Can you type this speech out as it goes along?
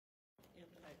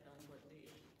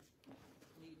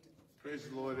Praise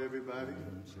the Lord, everybody.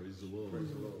 Praise the Lord.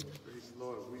 Praise the Lord. Praise the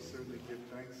Lord. We certainly give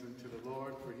thanks unto the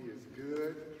Lord, for he is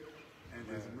good, and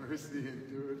his mercy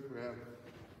endureth forever.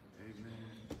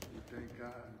 Amen. We thank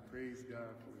God and praise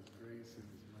God for his grace and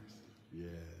his mercy.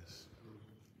 Yes.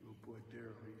 Little boy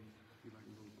Daryl, he like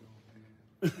a little grown man.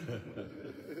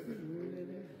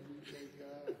 We thank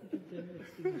God. Amen.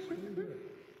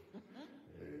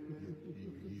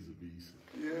 He's a beast.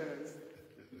 Yes.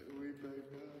 We thank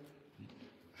God.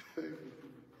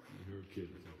 You're a kid.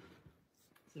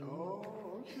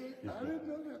 Oh, okay. I didn't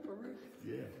know that for real.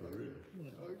 Yeah, for real.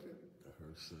 Okay.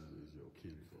 Her son is your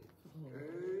kinfolk.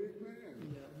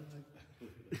 Amen.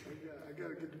 I got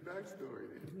to get the backstory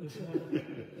then.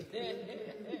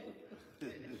 Amen.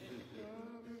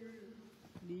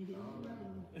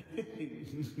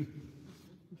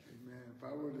 If I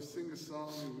were to sing a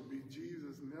song, it would be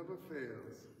Jesus never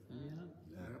fails.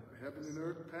 Heaven and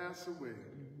earth pass away,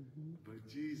 but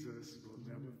Jesus will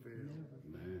never fail.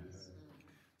 Amen.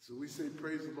 So we say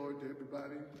praise the Lord to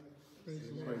everybody. Praise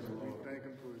the Lord. Lord. We thank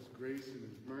him for his grace and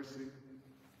his mercy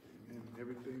and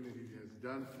everything that he has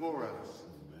done for us.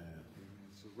 Amen.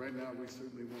 So right now we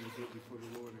certainly want to go before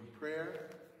the Lord in prayer.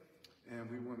 And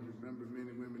we want to remember men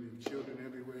and women and children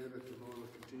everywhere that the Lord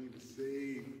will continue to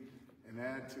save and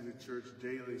add to the church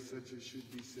daily such as should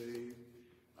be saved.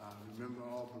 Remember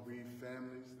all bereaved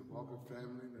families, the Walker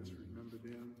family, let's remember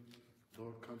them.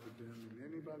 Lord, comfort them, and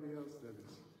anybody else that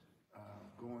is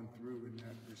going through in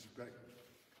that respect.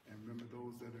 And remember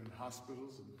those that are in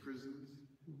hospitals and prisons.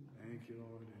 Thank you,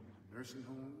 Lord, and nursing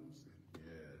homes,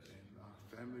 and our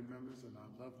family members and our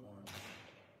loved ones.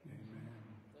 Amen.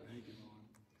 Thank you, Lord.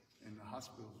 In the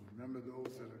hospitals, remember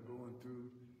those that are going through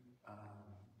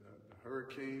the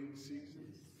hurricane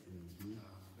season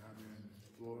down in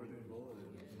Florida,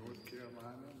 North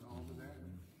Carolina, and all of that.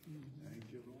 Thank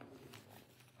you, Lord.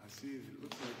 I see it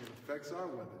looks like it affects our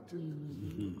weather too.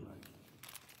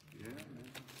 Yeah, man.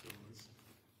 So let's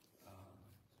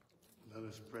let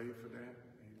us pray for that.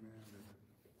 Amen. That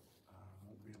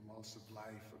won't be a loss of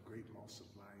life, a great loss of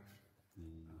life.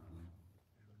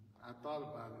 I thought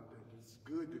about it that it's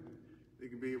good that they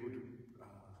can be able to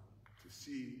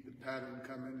see the pattern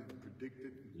coming and predict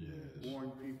it, and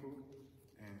warn people,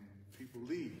 and people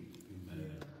leave.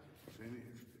 Amen.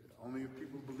 Only if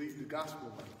people believe the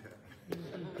gospel like that.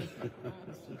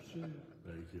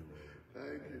 Thank you, Lord.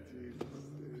 Thank you, Jesus.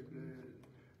 Amen.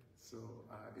 So,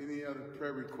 any other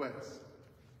prayer requests?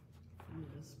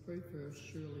 Yes, pray for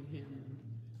Shirley Hammond.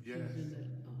 Yes. She's in that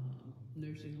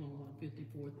nursing home on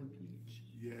 54th and Peach.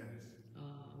 Yes. I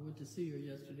went to see her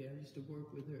yesterday. I used to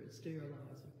work with her at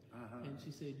Sterilizer. And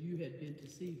she said you had been to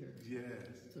see her. Yes.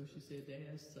 So she said they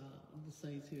asked the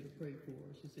saints here to pray for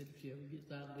her. She said if she ever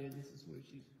gets out there, this is where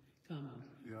she's coming.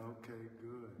 Yeah, okay,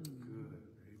 good, good.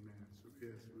 Amen. So,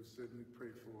 yes, we'll certainly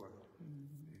pray for her.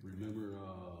 Remember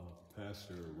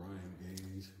Pastor Ryan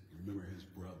Gaines? Remember his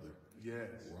brother?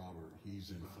 Yes. Robert,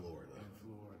 he's in Florida. In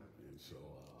Florida. And so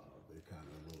they're kind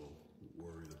of a little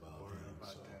worried about him.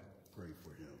 So pray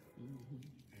for him.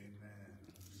 Amen.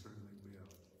 Certainly will.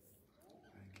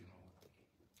 Thank you, Lord.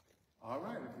 All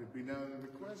right, if there be no other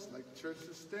requests, like the church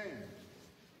to stand.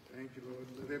 Thank you, Lord.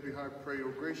 Let every heart pray.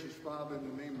 Oh, gracious Father,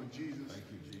 in the name of Jesus,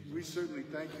 Thank you, Jesus. we certainly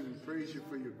thank you and praise you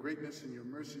for your greatness and your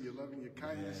mercy, your love and your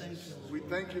kindness. Thank you. We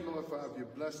thank you, Lord, for how you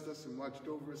blessed us and watched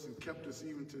over us and kept us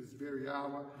even to this very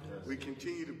hour. We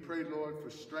continue to pray, Lord, for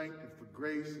strength and for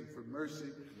grace and for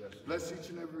mercy. Bless each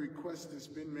and every request that's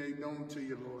been made known to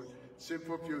you, Lord. Send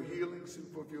forth your healing, send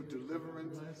forth your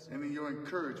deliverance, and in your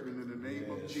encouragement in the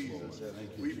name of Jesus.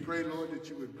 We pray, Lord, that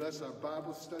you would bless our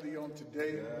Bible study on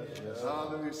today.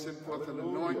 Hallelujah. Send forth an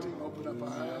anointing, open up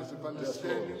our eyes of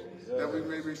understanding, that we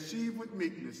may receive with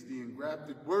meekness the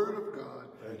engrafted word of God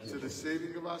to the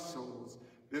saving of our souls.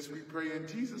 This we pray in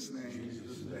Jesus' name.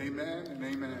 Amen and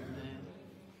amen.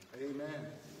 Amen.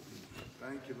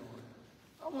 Thank you, Lord.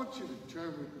 I want you to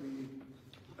turn with me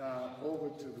over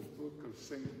to the book of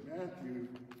St. Matthew.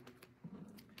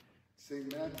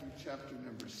 St. Matthew chapter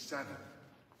number 7.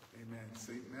 Amen.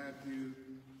 St. Matthew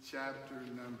chapter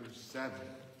number 7.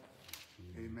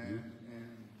 Amen.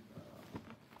 And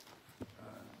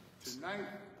tonight,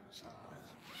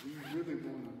 we really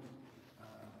want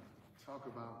to talk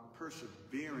about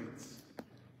perseverance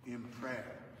in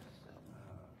prayer.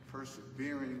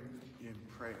 Persevering in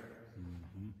prayer.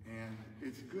 And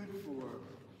it's good for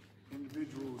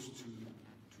individuals to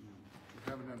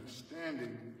have an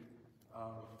understanding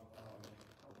of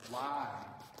why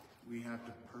we have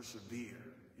to persevere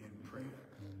in prayer.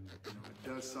 You know,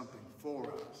 it does something for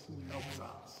us, it helps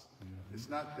us. It's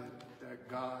not that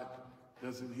God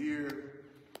doesn't hear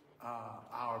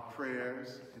our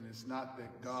prayers, and it's not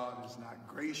that God is not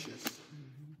gracious.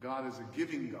 God is a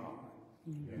giving God.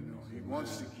 You know, he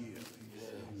wants to give.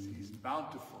 He's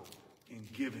bountiful in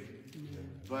giving.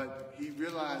 But he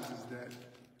realizes that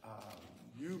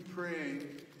you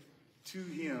praying to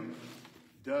him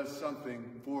does something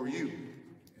for you.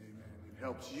 Amen. It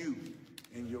helps you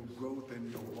in your growth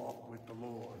and your walk with the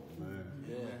Lord. Amen.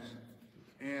 Yes.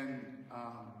 And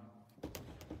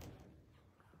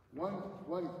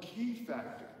one key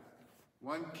factor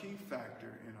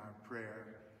in our prayer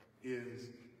is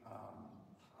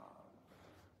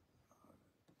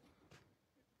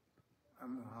I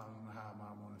don't know how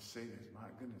I want to say this. My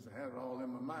goodness, I had it all in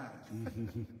my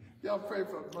mind. Y'all pray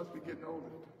for us. Must be getting older.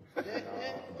 Thank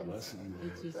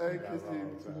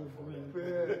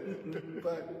you,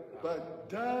 but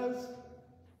does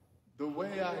the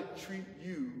way I treat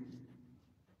you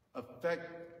affect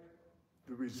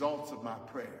the results of my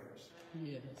prayers?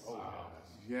 Yes. Oh,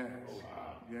 yes. Oh,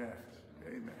 wow. Yes.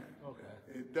 Amen.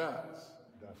 Okay. It does.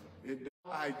 Definitely.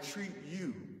 I treat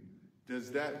you.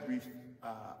 Does that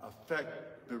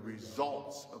affect the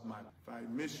results of my? If I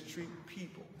mistreat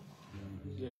people,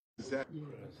 is that?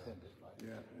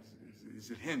 Is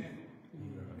it hindered?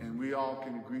 And we all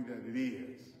can agree that it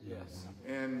is. Yes.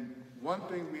 And one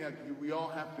thing we have to do, we all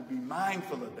have to be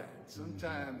mindful of that.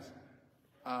 Sometimes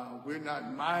we're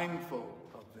not mindful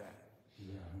of that.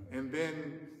 Yeah. And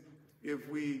then if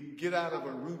we get out of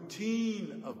a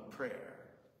routine of prayer,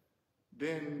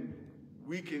 then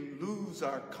we can lose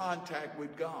our contact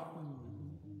with God.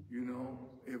 You know,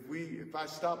 if I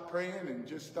stop praying and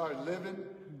just start living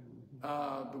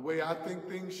the way I think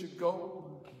things should go,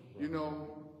 you know,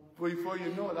 before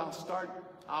you know it,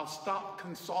 I'll stop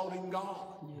consulting God.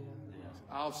 Yeah.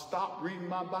 I'll stop reading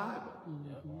my Bible.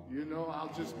 You know,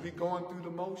 I'll just be going through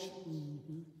the motions.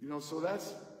 You know, so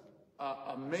that's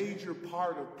a major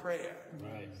part of prayer.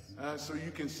 Right. So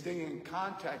you can stay in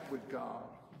contact with God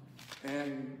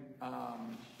and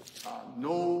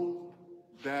know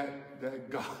that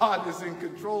God is in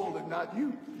control and not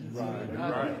you. Right.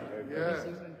 Right. Yes.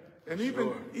 And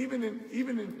even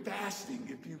in fasting,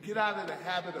 if you get out of the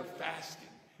habit of fasting,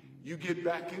 you get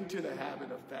back into the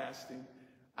habit of fasting.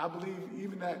 I believe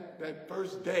even that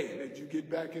first day that you get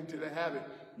back into the habit,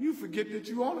 you forget that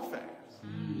you want to fast.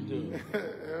 You do.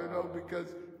 You know,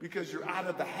 because you're out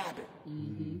of the habit.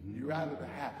 You're out of the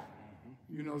habit.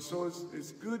 You know, so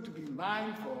it's good to be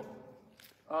mindful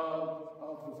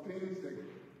of the things that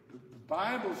the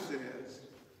Bible says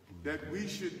that we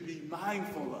should be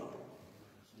mindful of.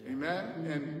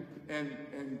 Amen.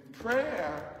 And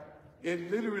prayer, it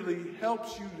literally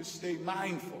helps you to stay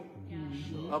mindful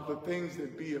of the things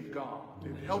that be of God.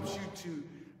 It helps you to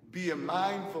be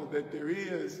mindful that there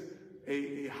is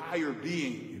a higher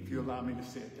being, if you allow me to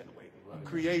say it that way, a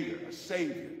creator, a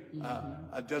savior,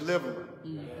 a deliverer,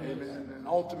 amen, an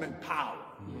ultimate power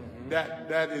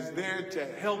that is there to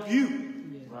help you,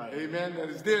 amen, that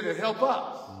is there to help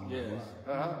us.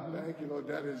 Thank you, Lord.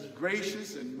 That is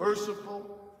gracious and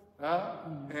merciful.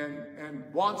 And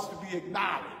wants to be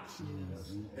acknowledged.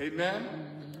 Amen?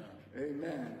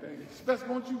 Amen. Thank you. Special,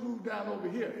 won't you move down over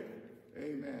here?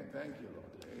 Amen. Thank you,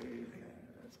 Lord. Amen.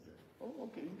 That's good. Oh,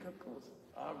 okay. You can come closer.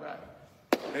 All right.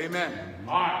 Amen.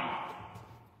 All right.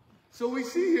 So we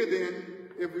see here then,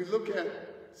 if we look at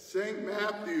St.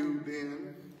 Matthew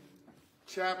then,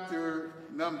 chapter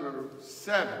number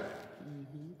 7,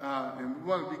 and we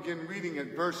want to begin reading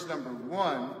at verse number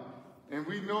 1, and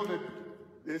we know that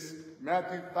this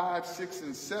Matthew 5, 6,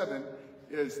 and 7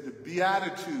 is the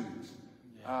Beatitudes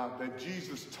that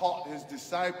Jesus taught his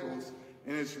disciples,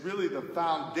 and it's really the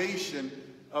foundation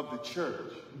of the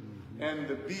church. And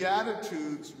the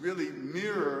Beatitudes really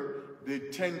mirror the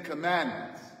 10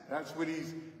 Commandments. That's what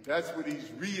he's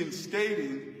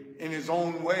reinstating in his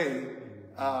own way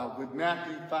with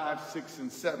Matthew 5, 6,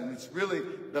 and 7. It's really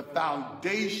the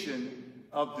foundation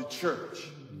of the church.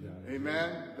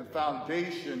 Amen? The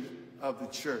foundation of the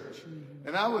church.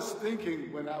 And I was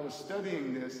thinking when I was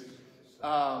studying this,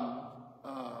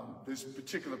 this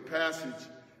particular passage,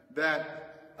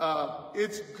 that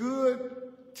it's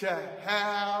good to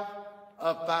have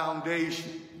a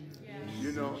foundation.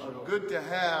 You know, good to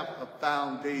have a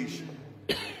foundation.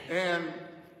 And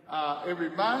it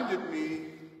reminded me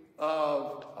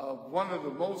of one of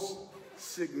the most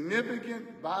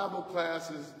significant Bible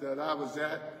classes that I was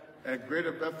at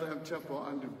Greater Bethlehem Temple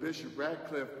under Bishop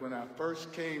Radcliffe when I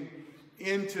first came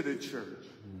into the church.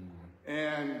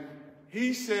 And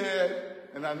he said,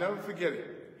 and I'll never forget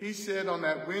it, he said on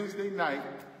that Wednesday night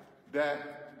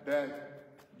that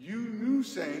you new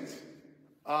saints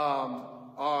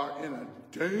are in a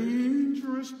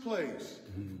dangerous place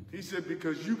He said,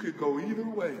 because you could go either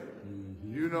way,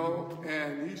 you know,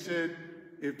 and he said,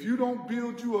 if you don't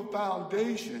build you a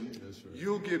foundation,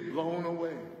 you'll get blown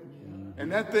away.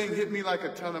 And that thing hit me like a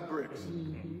ton of bricks.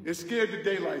 It scared the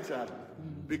daylights out of me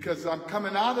because I'm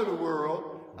coming out of the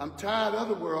world. I'm tired of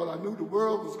the world. I knew the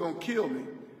world was going to kill me,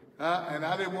 and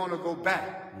I didn't want to go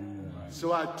back.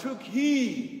 So I took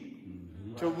heed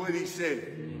to what he said,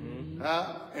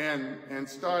 and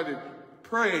started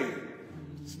praying,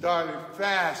 started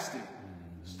fasting,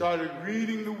 started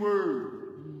reading the word,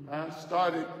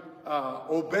 started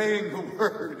obeying the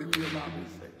word, if you allow me to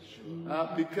say,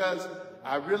 because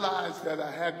I realized that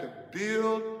I had to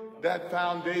build that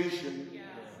foundation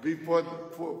before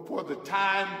for the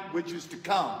time which is to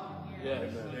come.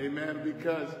 Yes. Amen.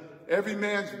 Because every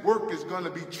man's work is going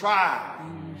to be tried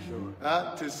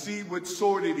to see what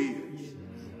sort it is.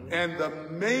 And the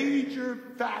major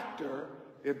factor,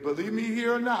 if believe me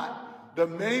here or not, the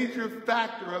major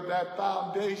factor of that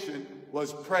foundation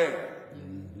was prayer.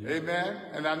 Amen.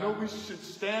 And I know we should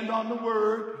stand on the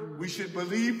word. We should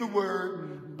believe the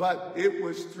word. But it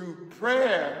was through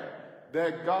prayer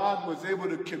that God was able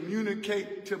to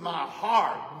communicate to my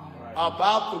heart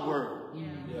about the word.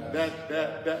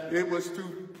 That it was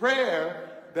through prayer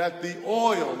that the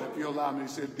oil, if you allow me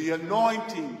to say, the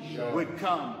anointing would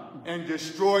come and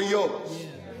destroy yokes,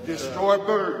 destroy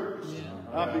burdens.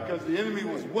 Because the enemy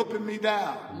was whooping me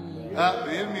down.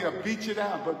 The enemy will beat you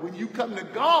down. But when you come to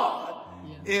God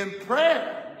in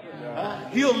prayer,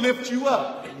 he'll lift you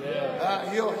up.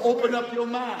 He'll open up your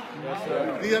mind.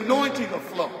 The anointing will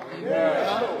flow.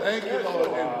 Thank you, Lord.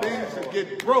 And things will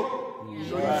get broke.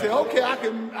 So you say, okay,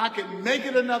 I can make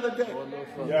it another day.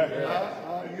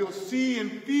 You'll see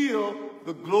and feel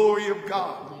the glory of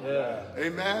God.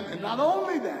 Amen. And not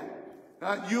only that,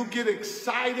 you'll get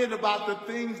excited about the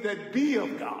things that be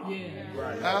of God.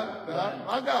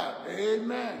 My God.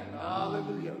 Amen.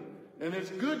 Hallelujah. And it's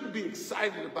good to be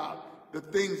excited about the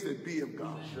things that be of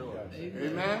God.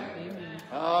 Amen.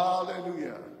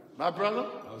 Hallelujah. My brother?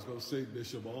 I was going to say,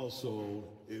 Bishop, also,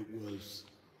 it was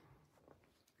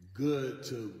good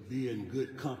to be in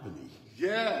good company.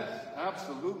 Yes,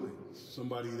 absolutely.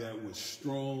 Somebody that was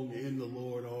strong in the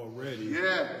Lord already.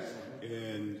 Yes.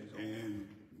 And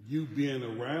you being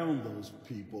around those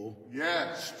people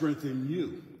strengthen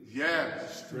you.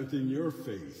 Yes. Strengthen your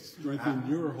faith. Strengthen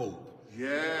your hope.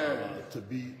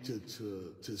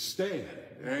 To stand.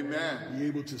 Amen. Be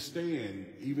able to stand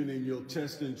even in your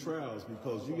tests and trials,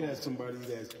 because you got somebody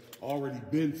that's already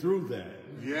been through that.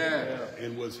 Yes.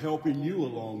 And was helping you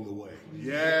along the way.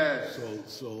 Yes.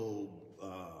 So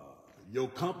your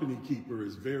company keeper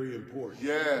is very important.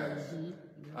 Yes.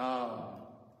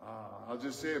 I'll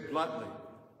just say it bluntly.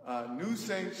 New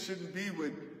saints shouldn't be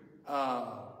with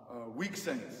weak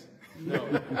saints. No.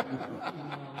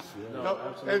 No,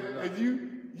 absolutely not. And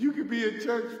you could be in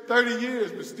church 30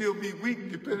 years but still be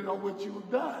weak depending on what you've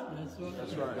done.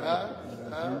 That's right.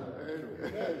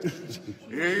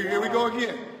 Here we go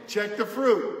again. Check the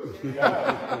fruit. Like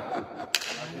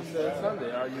you said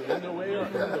Sunday, are you in the way or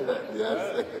in the way?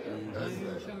 Yes.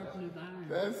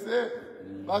 That's it.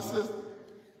 My sister.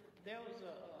 There was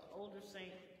an older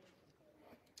saint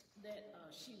that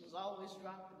she was always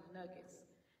dropping the nuggets.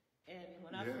 And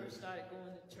when I first started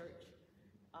going to church,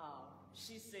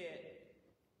 she said,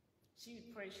 she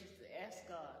would pray, she said, ask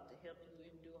God to help you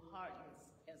endure hardness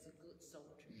as a good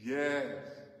soldier.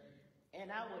 Yes. And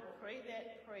I would pray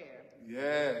that prayer.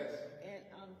 Yes. And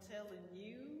I'm telling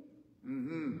you,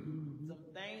 some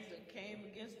things that came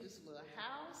against this little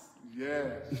house.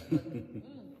 Yes.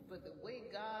 But the way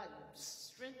God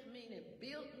strengthened me and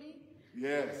built me.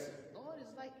 Yes. Lord,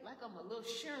 it's like I'm a little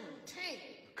Sherman tank.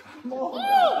 Come on. Woo!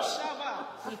 Shabbat.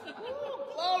 Woo!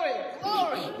 Glory,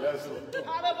 glory.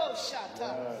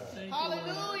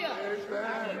 Hallelujah.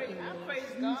 I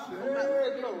praise God for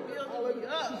building me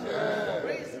up.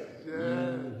 Praise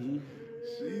Him.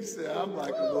 She said, I'm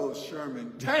like a little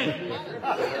Sherman tank.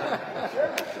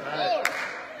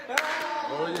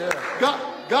 Oh, yeah.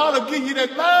 God will give you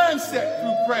that mindset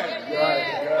through prayer.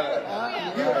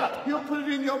 He'll put it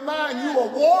in your mind. You're a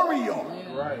warrior.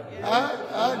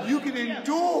 Right. You can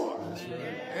endure.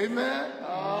 Amen.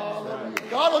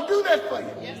 God will do that for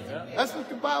you. That's what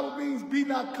the Bible means. Be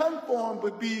not conformed,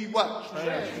 but be what?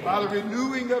 By the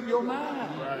renewing of your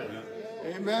mind.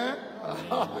 Amen.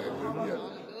 Hallelujah.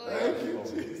 Thank you,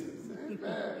 Jesus.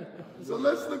 Amen. So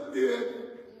let's look there.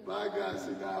 My God,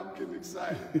 see, now I'm getting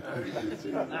excited. Thank you, Jesus.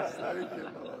 Thank you,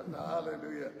 Lord.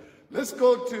 Hallelujah. Let's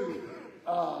go to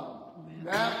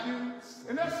Matthew.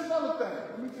 And that's another thing.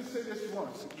 Let me just say this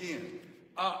once again.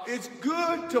 It's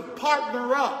good to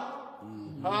partner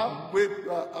up with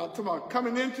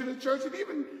coming into the church,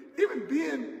 and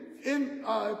being in,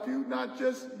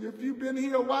 if you've been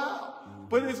here a while,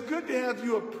 but it's good to have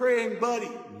you a praying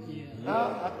buddy,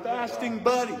 a fasting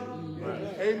buddy.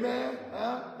 Amen.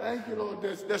 Thank you, Lord.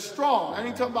 They're strong. I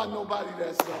ain't talking about nobody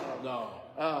that's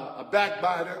a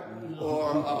backbiter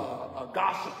or a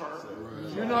gossiper.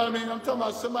 You know what I mean? I'm talking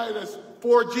about somebody that's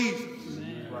for Jesus.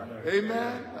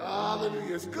 Amen.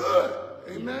 Hallelujah. It's good.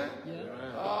 Amen.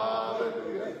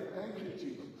 Hallelujah. Thank you,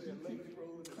 Jesus.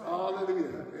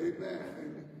 Hallelujah. Amen.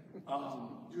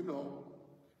 You know,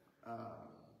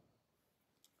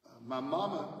 my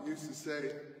mama used to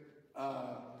say,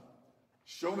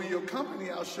 show me your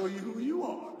company, I'll show you who you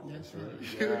are. That's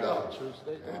right. You know,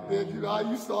 and then, you know, I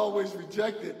used to always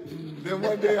reject it. Then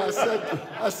one day I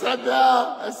sat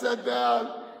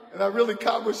down, and I really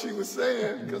caught what she was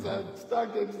saying because I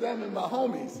started examining my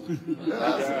homies. And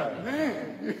I said,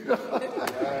 man, you know.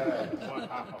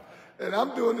 And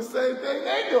I'm doing the same thing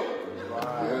they do.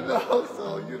 You know,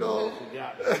 so, you know,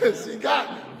 she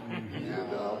got me. You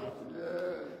know, yeah.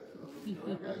 So you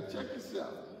got to check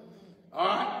yourself. All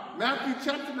right, Matthew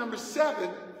chapter number 7,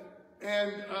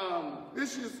 and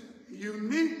this is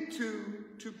unique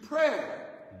to prayer.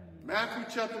 Matthew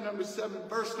chapter number 7,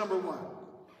 verse number 1.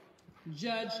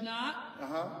 Judge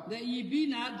not, that ye be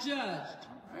not judged.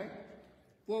 Right.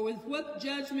 For with what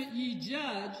judgment ye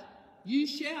judge, ye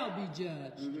shall be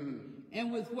judged.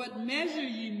 And with what measure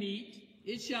ye meet,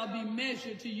 it shall be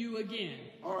measured to you again.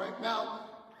 All right, now,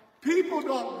 people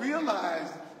don't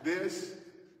realize this,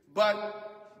 but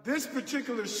this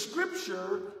particular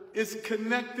scripture is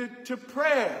connected to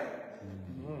prayer.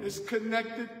 It's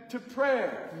connected to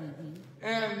prayer.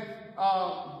 And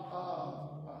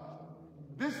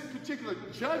this particular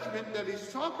judgment that he's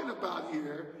talking about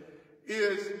here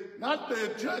is not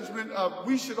the judgment of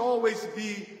we should always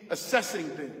be assessing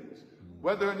things,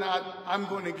 whether or not I'm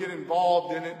going to get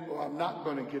involved in it or I'm not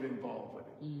going to get involved with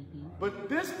it. But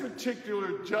this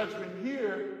particular judgment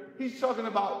here, he's talking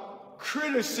about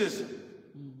criticism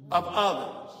of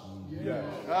others.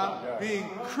 Being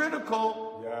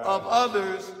critical of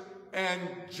others and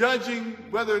judging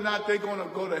whether or not they're going to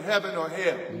go to heaven or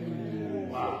hell.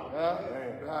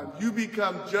 You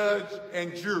become judge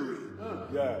and jury.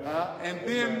 And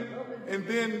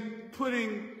then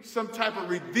putting some type of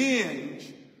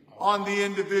revenge on the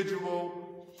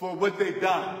individual for what they've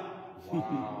done.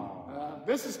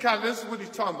 This is what he's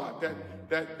talking about.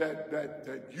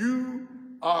 That you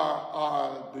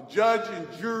are the judge and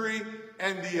jury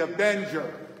and the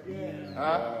avenger.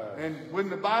 And when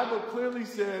the Bible clearly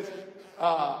says,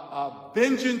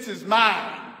 vengeance is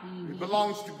mine, it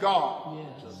belongs to God.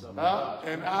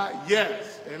 And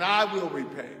I will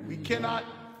repay. We cannot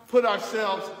put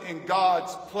ourselves in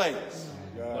God's place.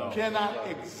 We cannot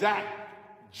exact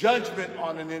judgment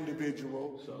on an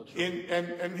individual.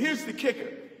 And here's the kicker.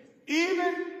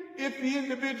 Even if the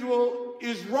individual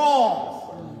is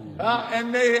wrong,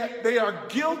 and they are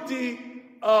guilty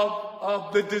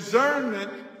of the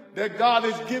discernment that God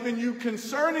has given you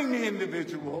concerning the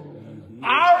individual,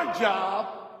 our job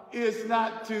is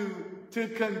not to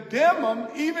condemn them,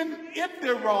 even if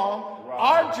they're wrong.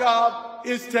 Our job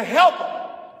is to help them.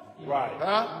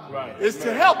 Is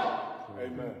to help them.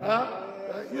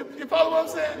 You follow what I'm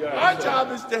saying? Our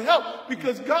job is to help,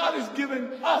 because God has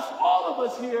given us, all of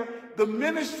us here, the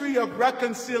ministry of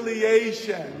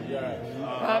reconciliation,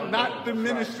 not the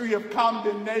ministry of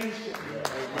condemnation.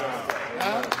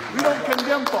 We don't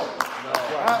condemn folks.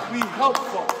 We help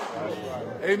folks.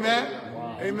 Amen.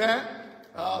 Amen.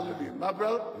 Hallelujah. My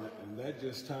brother? And that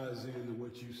just ties into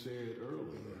what you said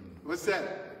earlier. What's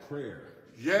that? Prayer.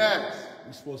 Yes.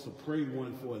 We're supposed to pray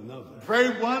one for another. Pray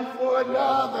one for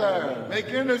another. Make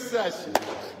intercession.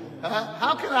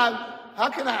 How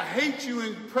can I hate you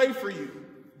and pray for you?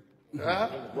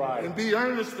 And be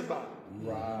earnest about it.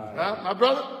 My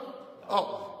brother?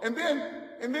 Oh, and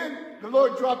then the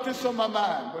Lord dropped this on my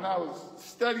mind when I was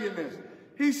studying this.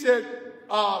 He said,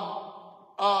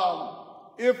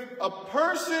 if a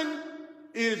person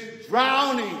is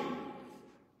drowning,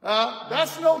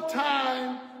 that's no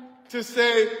time to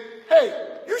say, hey,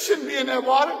 you shouldn't be in that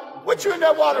water. What you in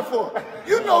that water for?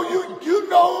 You know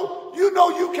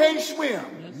you can't swim.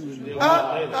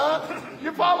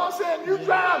 You follow what I'm saying? You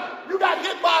drown. You got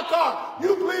hit by a car.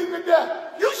 You bleeding to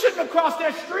death. You shouldn't have crossed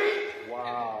that street.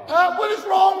 What is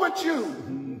wrong with you?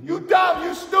 You dumb.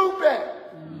 You stupid.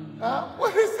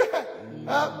 What is that?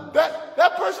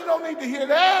 That person don't need to hear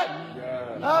that.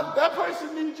 That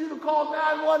person needs you to call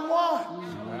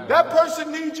 911. That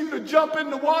person needs you to jump in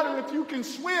the water if you can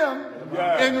swim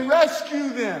and rescue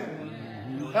them.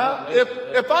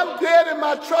 If I'm dead in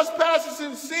my trespasses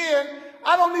and sin,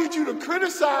 I don't need you to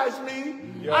criticize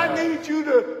me I need you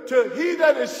to he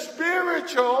that is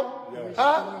spiritual,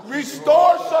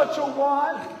 restore such a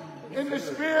one in the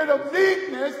spirit of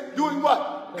meekness, doing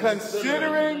what?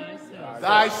 Considering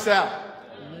thyself.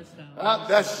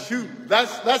 That's shoot.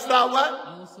 That's not what?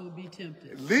 Also be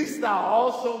tempted. At least thou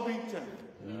also be tempted.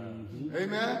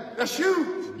 Amen. That's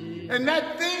huge. And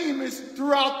that theme is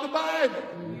throughout the Bible.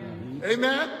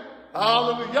 Amen.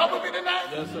 Hallelujah. Y'all with me tonight?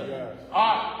 Yes, sir. All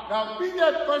right. Now read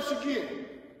that verse again.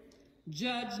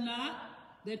 Judge not,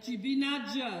 that ye be not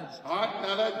judged. All right.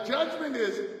 Now that judgment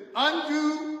is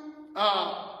undue,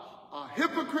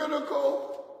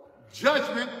 hypocritical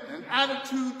judgment and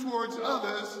attitude towards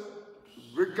others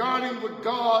regarding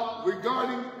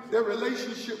their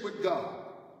relationship with God.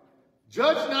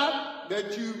 Judge not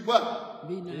that you what?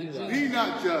 Be not judged. Be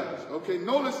not judged. Okay,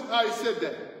 notice how he said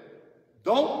that.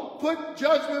 Don't put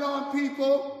judgment on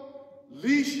people,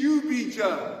 lest you be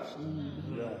judged.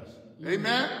 Yes.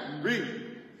 Amen?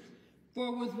 Read.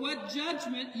 For with what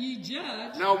judgment ye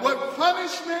judge, Now what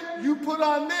punishment you put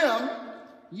on them,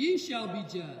 ye shall be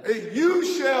judged. you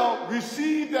shall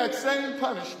receive that same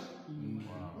punishment.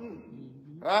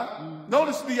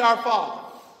 Notice me, our Father.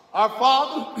 Our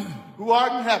Father who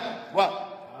art in heaven. What?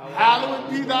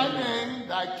 Hallowed be thy name,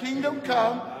 thy kingdom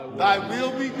come, thy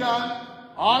will be done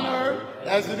on earth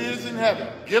as it is in heaven.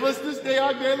 Give us this day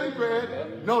our daily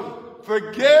bread. Notice,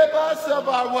 forgive us of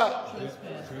our what?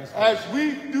 As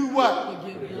we do what?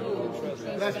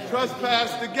 That's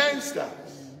trespassed against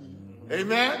us.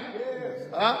 Amen?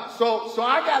 So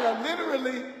I got to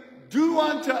literally do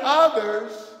unto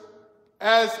others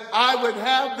as I would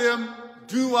have them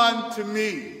do unto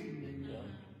me.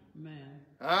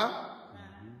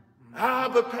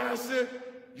 But Pastor,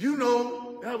 you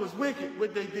know that was wicked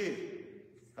what they did.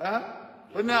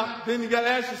 But now, then you got to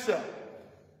ask yourself,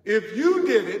 if you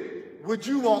did it, would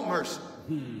you want mercy?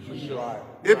 For sure.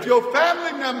 If your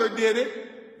family member did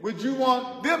it, would you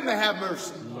want them to have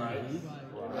mercy?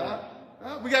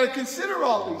 We got to consider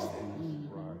all these things.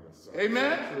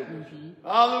 Amen?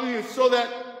 Hallelujah. So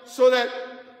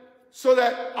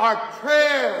that our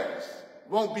prayers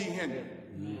won't be hindered.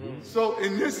 So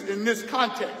in this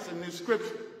context, in this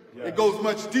scripture, it goes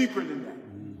much deeper than that.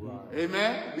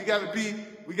 Amen. We gotta be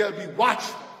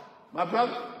watchful. My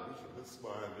brother? That's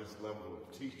why this level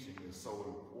of teaching is so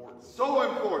important. So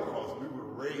important. Because we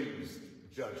were raised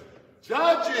judging.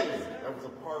 Judging. That was a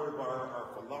part of our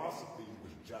philosophy,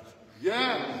 was judging.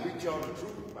 Yeah. We tell the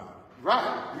truth about it.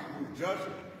 Right. We were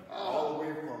judging all the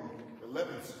way from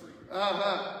 11th Street.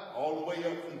 All the way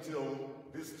up until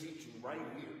this teaching right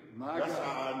here. That's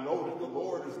how I know that the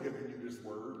Lord has given you this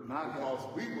word. Because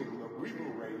we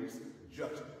were raised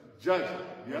judging. Judging.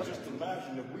 Yep. Just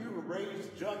imagine if we were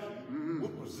raised judging,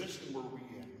 what position were we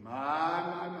in? My.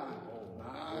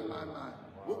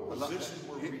 What position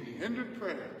were we in? Hindered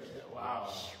prayers. Wow.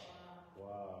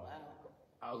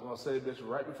 I was going to say, Bishop,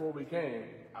 right before we came,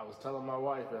 I was telling my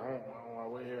wife at home on our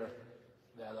way here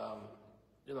that,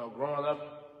 growing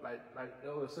up, like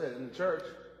Elder said, in the church,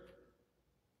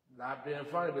 not being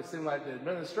funny, but it seemed like the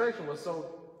administration was so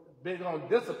big on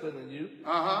disciplining you.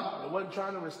 It wasn't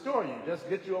trying to restore you, just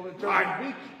get you over the church and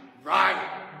beat you.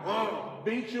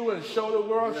 Beat you and show the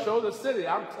world, show the city.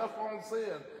 I'm tough on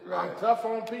sin. I'm tough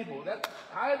on people.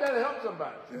 How did that help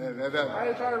somebody? I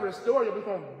ain't trying to restore you. We're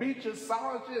going to beat you,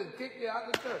 silence you, and kick you out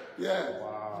the church.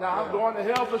 Now I'm going to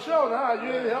hell for sure. Now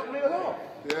you didn't help me at all.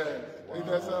 Ain't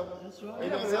that so? That's right. You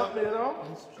didn't help me at all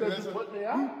because you put me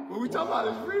out. What we talking about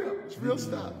is real. It's real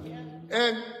stuff.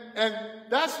 And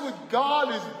that's what God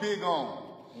is big on.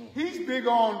 He's big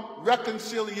on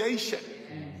reconciliation.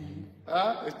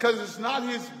 Because it's not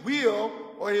his will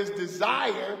or his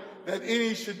desire that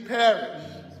any should perish.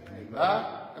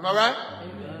 Am I right?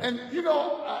 And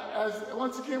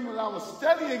once again, when I was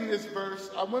studying this verse,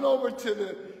 I went over to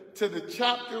the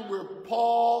chapter where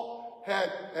Paul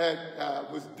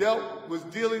was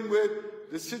dealing with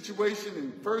the situation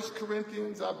in 1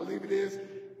 Corinthians, I believe it is,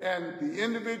 and the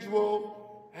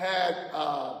individual had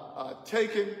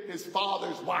taken his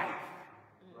father's wife.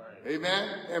 Amen.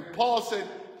 And Paul said,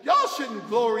 y'all shouldn't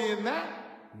glory in that,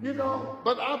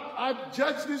 but I've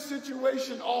judged this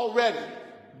situation already.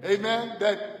 Amen.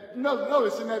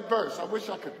 Notice in that verse, I wish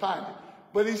I could find it.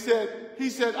 But he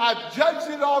said, I've judged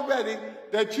it already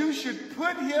that you should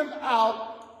put him out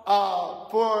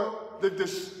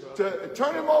to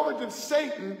turn him over to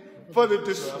Satan for the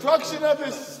destruction of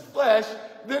his flesh.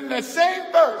 Then that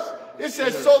same verse, it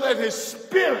says, so that his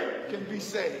spirit can be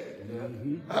saved.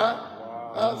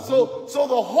 So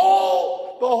the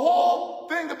whole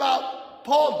thing about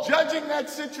Paul judging that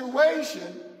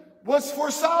situation was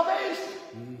for salvation.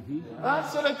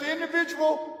 So that the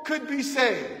individual could be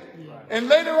saved. And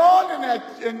later on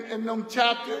in them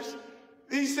chapters,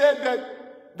 he said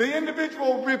that the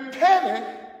individual repented,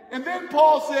 and then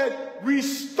Paul said,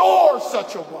 restore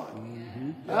such a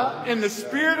one in the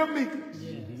spirit of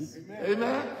meekness.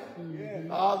 Amen.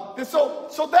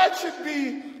 So that should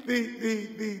be the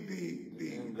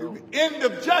end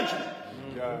of judgment.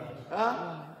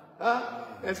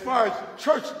 As far as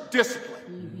church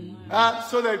discipline,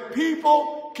 so that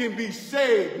people can be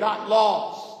saved, not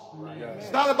lost.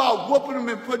 It's not about whooping them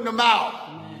and putting them out.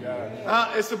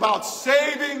 It's about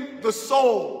saving the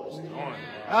souls,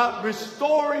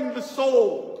 restoring the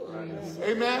soul.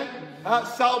 Amen.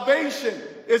 Salvation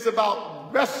is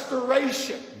about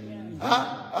restoration.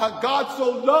 God so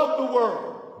loved the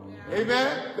world,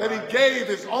 amen, that he gave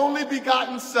his only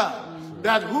begotten Son,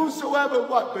 that whosoever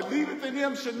what believeth in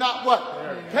him should not what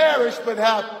perish, but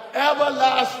have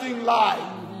everlasting life.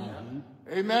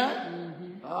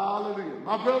 Amen. Hallelujah.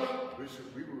 My brother.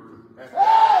 Bishop, we were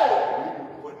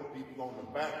putting people on the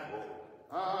back row.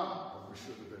 We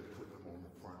should have been putting them on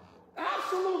the front row.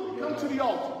 Absolutely. Come to the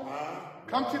altar.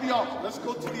 Come to the altar. Let's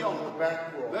go to the altar. The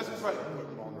back row. Let's pray. Put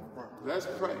them on the front row. Let's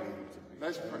pray.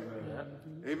 Let's pray.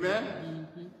 Amen.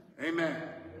 Amen.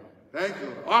 Thank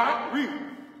you. All right, read.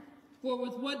 For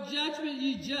with what judgment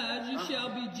ye judge, you shall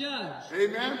be judged.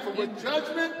 Amen. For what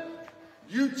judgment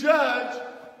you judge,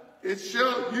 you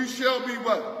shall be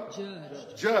what?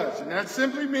 Judged. And that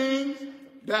simply means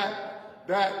that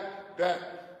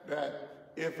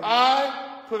if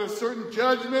I put a certain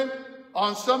judgment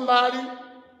on somebody,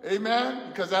 amen,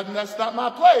 because that's not my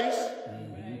place,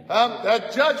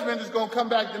 that judgment is going to come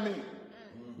back to me.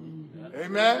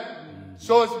 Amen.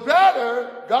 So it's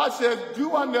better, God says,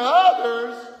 do unto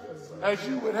others as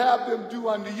you would have them do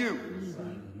unto you.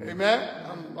 Amen.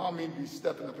 I don't mean to be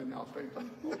stepping up in y'all favor.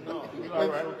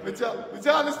 But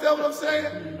y'all understand what I'm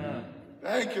saying?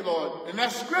 Thank you, Lord. And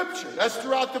that's scripture. That's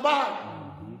throughout the Bible.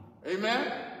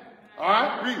 Amen. All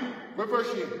right, read. What verse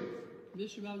you in?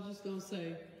 Bishop, I was just going to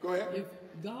say, go ahead. If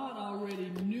God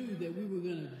already knew that we were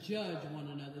going to judge one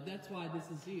another, that's why this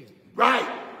is here. Right.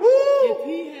 Woo! If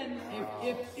he hadn't,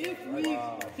 if we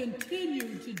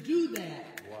continued to do that,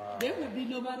 there would be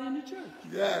nobody in the church.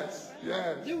 Yes.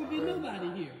 There would be nobody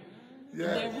here.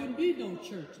 Yes. There wouldn't be no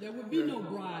church. There would be no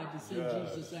bride to send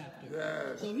Jesus after.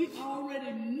 Yes. So he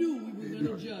already knew we were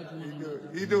going to judge one another.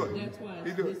 He do it. That's why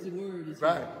this word is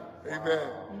right. Here. Amen.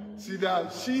 See, now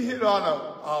she hit on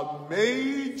a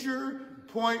major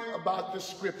point about the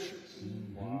scriptures.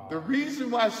 The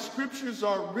reason why scriptures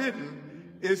are written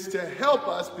is to help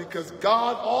us because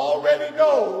God already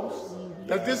knows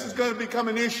that this is going to become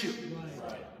an issue.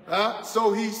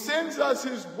 So he sends us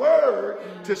his word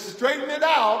to straighten it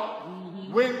out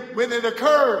when it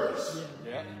occurs,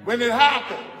 when it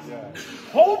happens.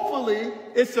 Hopefully,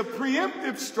 it's a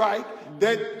preemptive strike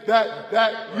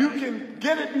that you can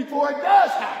get it before it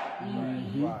does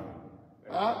happen.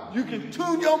 You can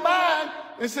tune your mind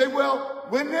and say, well,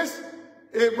 when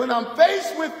I'm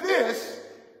faced with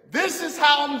this is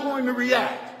how I'm going to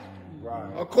react,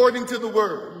 according to the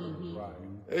word.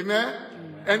 Amen.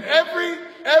 And every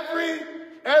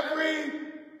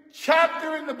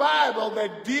chapter in the Bible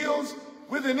that deals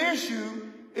with an issue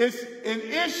is an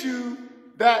issue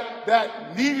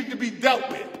that needed to be dealt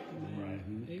with.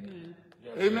 Amen.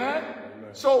 Amen.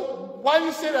 So why do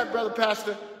you say that, brother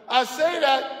pastor? I say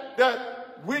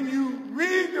that when you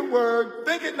read the word,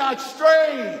 think it not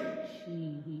strange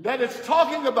that it's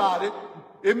talking about it.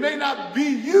 It may not be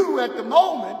you at the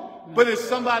moment, but it's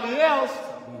somebody else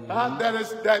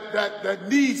that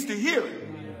needs to hear it.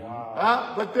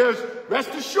 But rest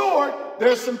assured,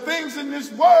 there's some things in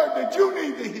this word that you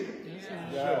need to hear.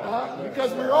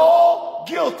 Because we're all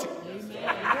guilty.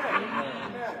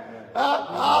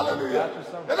 Hallelujah.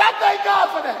 And I thank God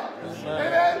for that.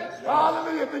 Amen.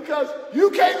 Hallelujah. Because you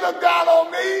can't look down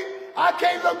on me. I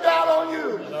can't look down on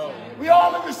you. We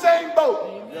all in the same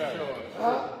boat.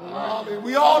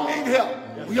 We all need help.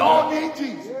 We all need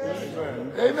Jesus.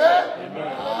 Amen.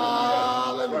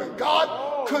 Hallelujah.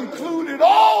 God concluded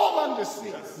all under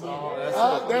sin,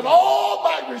 that all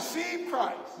might receive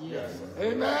Christ.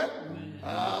 Amen.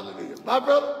 Hallelujah. My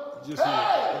brother.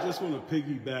 I just want to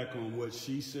piggyback on what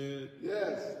she said.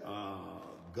 Yes.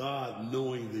 God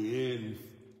knowing the end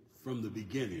from the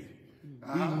beginning.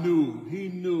 He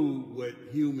knew what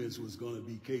humans was going to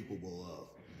be capable of.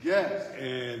 Yes.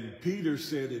 And Peter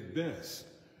said it best.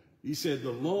 He said the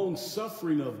long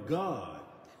suffering of God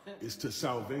is to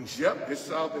salvation. Yep, it's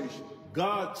salvation.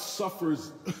 God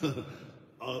suffers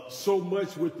so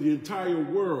much with the entire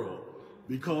world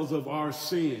because of our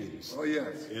sins. Oh,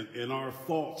 yes. And our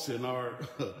faults and our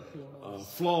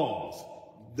flaws.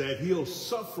 that he'll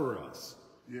suffer us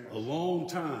a long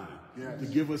time to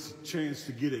give us a chance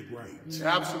to get it right.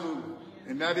 Absolutely.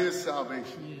 And that is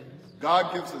salvation.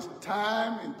 God gives us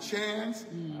time and chance,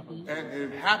 and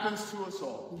it happens to us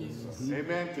all.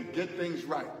 Amen. To get things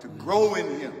right, to grow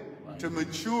in him, to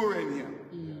mature in him.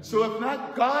 So if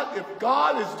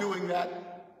God is doing that,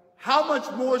 how much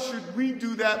more should we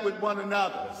do that with one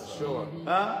another? Sure.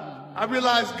 I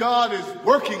realize God is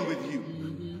working with you.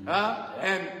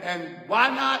 And why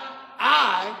not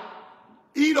I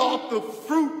eat off the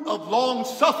fruit of long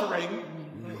suffering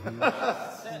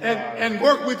and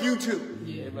work with you too.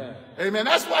 Amen. Amen.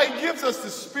 That's why he gives us the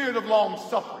spirit of long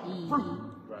suffering, fruit,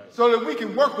 so that we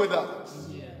can work with others.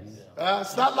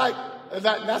 It's not like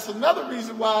that's another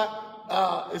reason why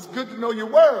it's good to know your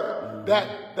word.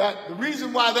 That the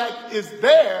reason why that is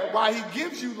there, why he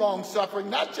gives you long suffering,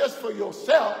 not just for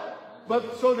yourself,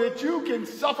 but so that you can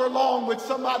suffer along with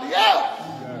somebody else.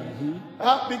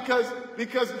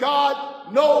 Because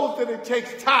God knows that it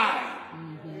takes time.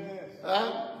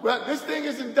 But this thing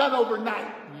isn't done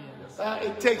overnight.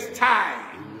 It takes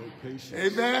time.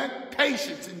 Amen.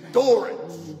 Patience,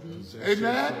 endurance.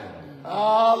 Amen.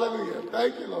 Hallelujah.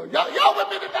 Thank you, Lord. Y'all with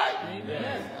me tonight?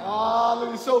 Amen.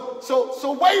 Hallelujah.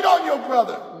 So wait on your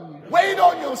brother. Wait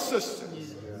on your sister.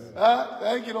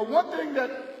 Thank you, Lord. One thing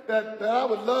that I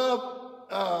would love,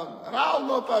 and I don't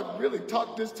know if I've really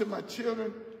taught this to my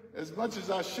children as much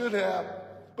as I should have,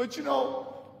 but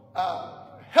help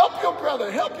your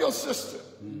brother, help your sister.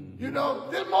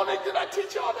 Monique, did I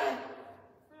teach y'all that?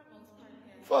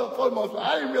 For the most part.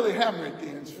 I didn't really hammer it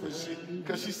then,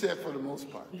 because she said for the most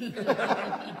part.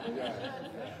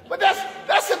 But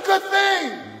that's a good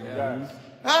thing.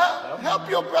 Help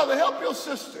your brother, help your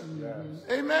sister.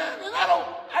 Amen. And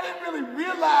I didn't really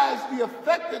realize the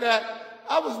effect of that.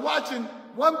 I was watching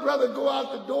one brother go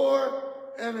out the door,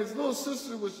 and his little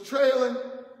sister was trailing,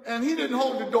 and he didn't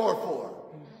hold the door for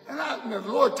her. And the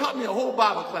Lord taught me a whole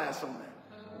Bible class on that.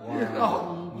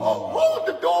 Hold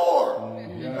the door.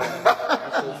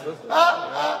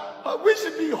 We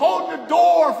should be holding the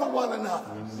door for one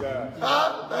another.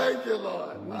 Thank you,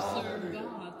 Lord. We serve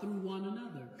God through one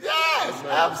another. Yes,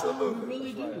 absolutely. We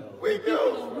really do. We do.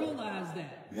 People don't realize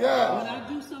that. Yeah. When I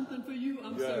do something for you,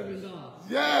 I'm serving God.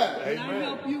 Yeah. When I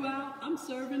help you out, I'm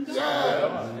serving God.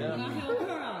 Yeah. When I help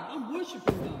her out, I'm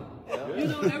worshiping God.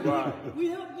 We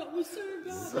help God, we serve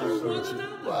God through one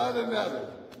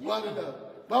another. One another.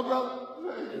 My brother.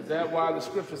 Is that why the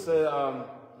scripture said,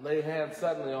 lay hands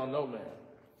suddenly on no man?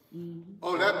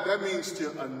 Oh, that means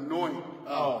to anoint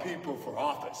people for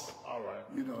office. All right.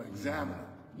 Examine them.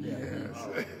 Yes.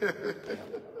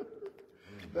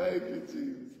 Thank you,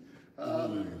 Jesus.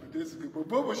 This is good. But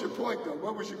what was your point, though?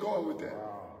 What was you going with that?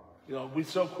 We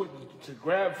so quick to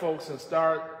grab folks and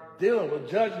start dealing with,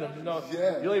 judging them. You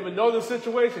don't even know the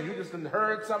situation. You just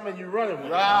heard something and you're running with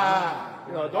it. Right.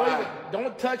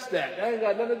 Don't touch that. That ain't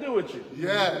got nothing to do with you.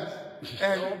 Yes.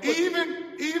 And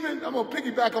even I'm gonna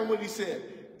piggyback on what he said.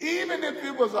 Even if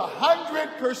it was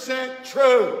 100%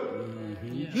 true,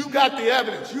 you got the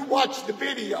evidence. You watched the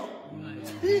video.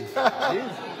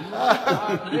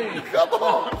 Come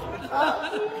on.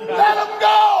 Let them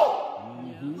go.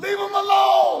 Leave them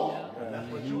alone.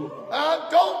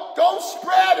 Don't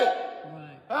spread it.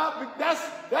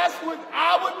 That's what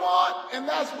I would want, and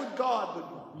that's what God would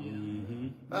want.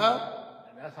 And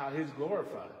that's how he's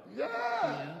glorified.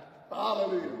 Yeah.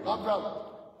 Hallelujah. My brother.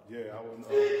 Yeah, I would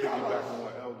piggyback on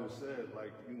what Elder said.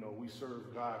 We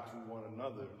serve God through one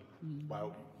another by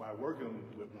working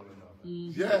with one another.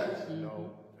 Yes.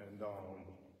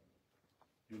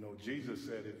 Jesus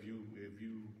said, if you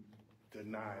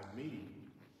deny me,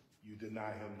 you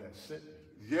deny him that sent me.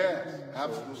 Yes,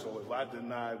 absolutely. So if I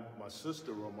deny my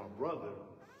sister or my brother,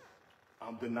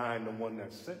 I'm denying the one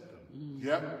that sent them.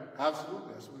 Yep,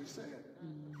 absolutely. That's what he said.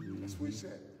 That's what he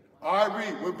said. All right,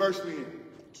 read. What verse we in?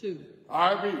 2.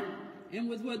 All right, read. And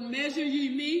with what measure ye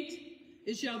meet,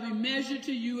 it shall be measured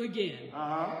to you again.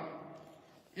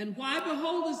 And why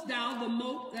beholdest thou the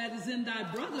mote that is in thy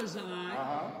brother's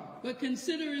eye, but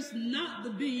considerest not the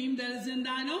beam that is in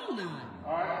thine own eye?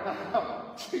 All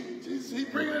right. Jesus, he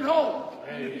bringing it home.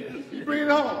 He bringing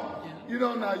it home.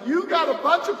 Now you got a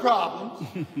bunch of problems,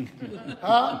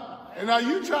 and now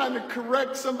you trying to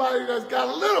correct somebody that's got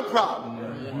a little problem,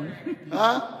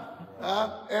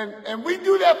 and we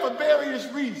do that for various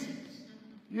reasons.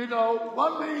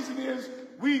 One reason is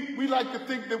we like to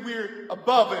think that we're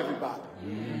above everybody.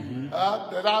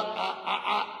 That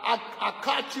I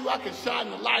caught you, I can shine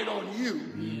the light on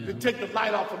you to take the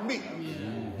light off of me.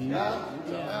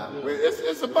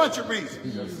 It's a bunch of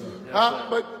reasons.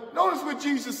 But notice what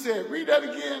Jesus said. Read that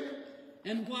again.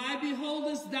 And why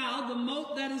beholdest thou the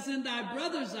mote that is in thy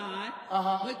brother's eye,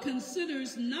 but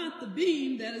considerest not the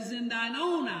beam that is in thine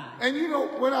own eye? And you know,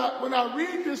 when I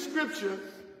read this scripture,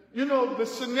 you know, the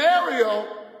scenario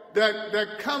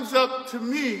that comes up to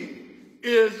me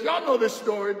is, y'all know this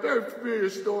story, very familiar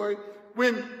story,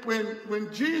 when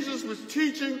Jesus was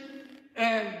teaching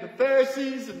and the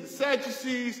Pharisees and the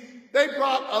Sadducees, they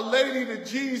brought a lady to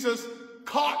Jesus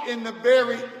caught in the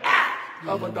very act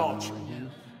of adultery.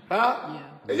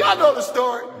 Y'all know the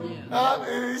story.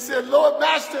 And he said, Lord,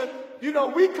 Master, you know,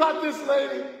 we caught this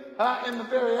lady in the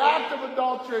very act of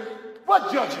adultery.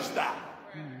 What judgest thou?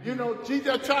 You know,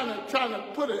 Jesus trying to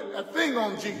put a thing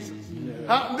on Jesus.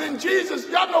 And then Jesus,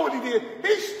 y'all know what he did.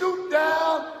 He stooped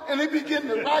down and he began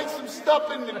to write some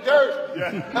stuff in the dirt.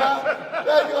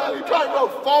 He probably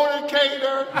wrote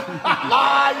fornicator,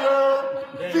 liar,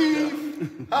 thief,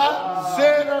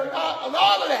 sinner, and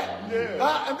all of that.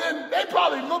 And then they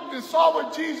probably looked and saw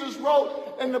what Jesus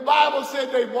wrote, and the Bible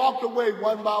said they walked away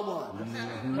one by one.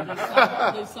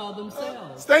 They saw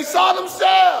themselves. They saw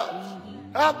themselves.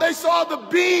 They saw the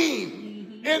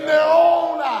beam in their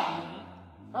own eye.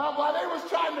 While they was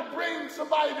trying to bring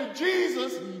somebody to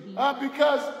Jesus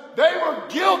because they were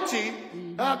guilty,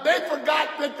 they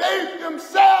forgot that they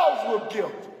themselves were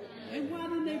guilty. And why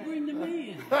didn't they bring the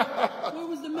man? Where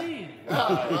was the man?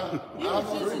 He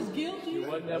was just as guilty. He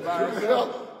wasn't there by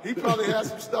himself. He probably had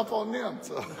some stuff on them.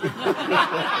 So.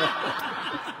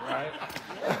 Right.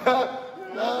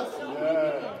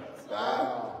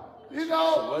 You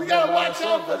know, we got to watch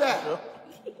out for that.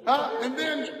 And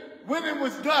then when it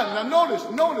was done, now notice.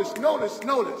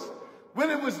 When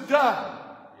it was done,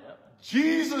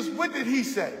 Jesus, what did he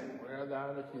say? Where are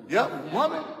thine accusers? Yep,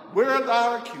 woman, where are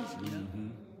thy accusers?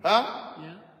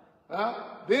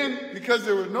 Then, because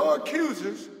there were no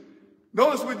accusers,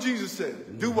 notice what Jesus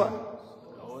said. Do what?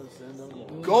 Go and sin no more.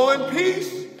 Go in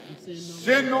peace,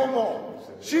 sin no more.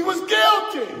 She was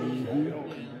guilty.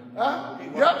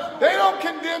 Yep, they don't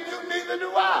condemn you, neither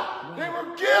do I. They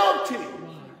were guilty.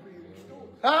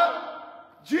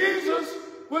 Jesus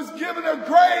was given a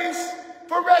grace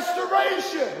for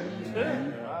restoration.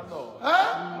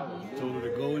 Told her to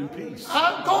go in peace.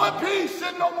 Go in peace,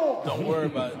 sin no more. Don't worry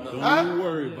about it. Don't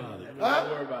worry about it. Don't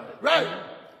worry about it. Right.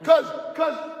 Because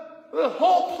the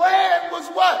whole plan was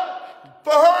what?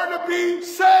 For her to be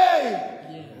saved.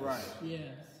 Yes. Right.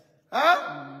 Yes.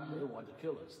 They want to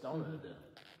kill us, don't they?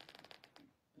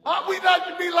 Ought we not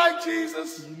to be like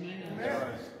Jesus?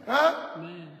 Man.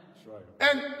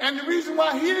 And the reason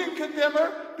why he didn't condemn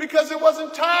her, because it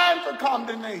wasn't time for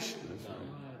condemnation.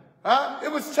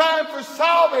 It was time for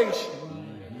salvation.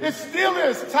 It still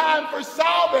is time for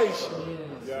salvation.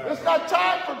 It's not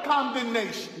time for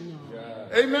condemnation.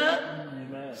 Amen?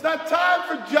 It's not time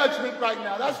for judgment right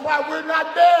now. That's why we're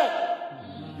not there.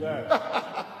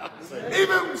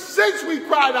 Even since we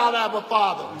cried out, Abba,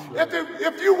 Father.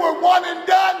 If you were one and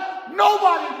done,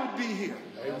 nobody would be here.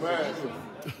 Amen.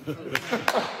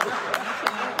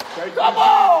 Come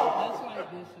on.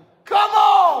 Come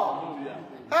on.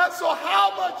 And so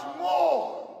how much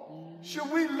more should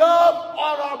we love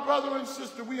on our brother and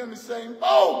sister? We in the same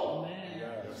boat.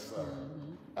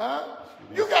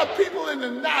 You got people in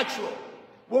the natural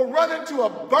will run into a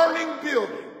burning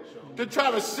building to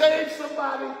try to save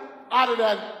somebody out of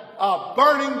that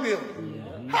burning building.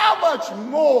 How much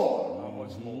more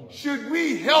should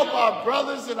we help our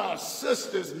brothers and our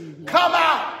sisters come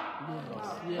out?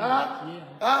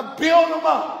 Build them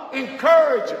up,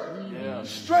 encourage them,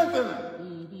 strengthen them.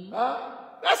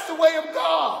 That's the way of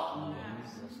God.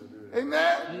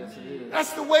 Amen?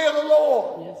 That's the way of the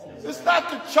Lord. It's not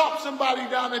to chop somebody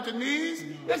down at the knees.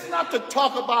 It's not to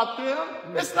talk about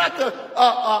them. It's not to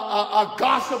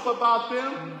gossip about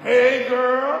them. Hey,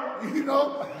 girl, you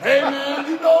know. Hey, man,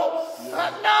 you know.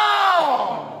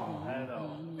 No.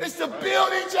 It's to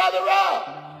build each other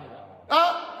up.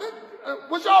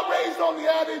 Was y'all raised on the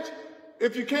adage,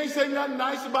 if you can't say nothing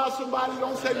nice about somebody,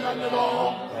 don't say nothing at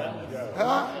all?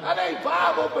 That ain't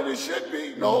Bible, but it should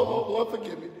be. No, Lord,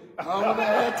 forgive me. I don't want to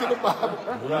add to the Bible.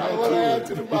 I don't want to add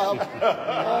to the Bible.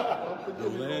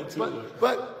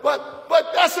 But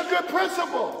that's a good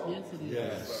principle.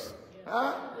 Yes.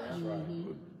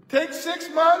 Take 6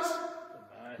 months,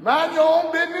 mind your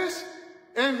own business,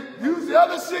 and use the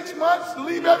other 6 months to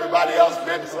leave everybody else's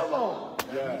business alone.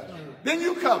 Then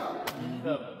you cover.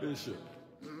 Bishop,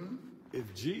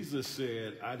 if Jesus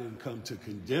said, I didn't come to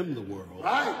condemn the world,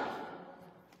 Right.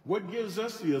 what gives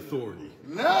us the authority?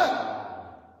 None.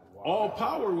 All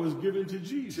power was given to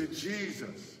Jesus. To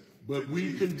Jesus. But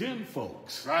we condemn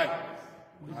folks. Right.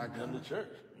 In the church.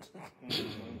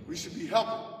 We should be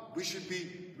helping. We should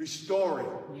be restoring.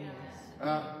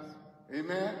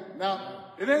 Amen.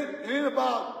 Now, it ain't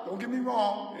about, don't get me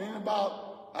wrong, it ain't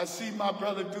about, I see my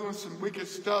brother doing some wicked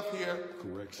stuff here.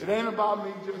 Correction. It ain't about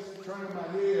me just turning my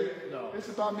head. No. It's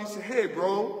about me saying, hey,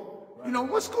 bro, you know,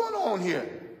 what's going on here?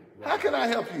 How can I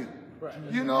help you? Right.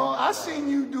 You know, I seen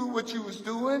you do what you was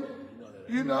doing.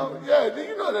 You know, yeah,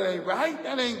 you know that ain't right.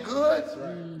 That ain't good.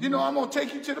 Right. You know, I'm going to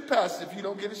take you to the pastor if you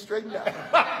don't get it straightened out. You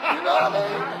know what I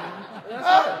mean?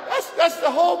 That's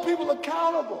the whole people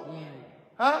accountable.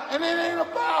 Huh? And it ain't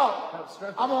about,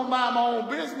 I'm going to mind my own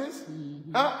business.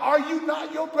 Huh? Are you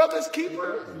not your brother's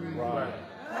keeper? Right.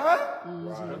 Huh?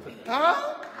 Right.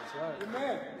 Huh? That's right.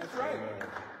 Amen. That's right.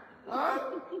 Huh?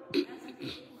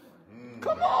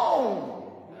 Come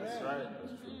on. That's right.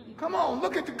 Come on.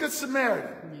 Look at the Good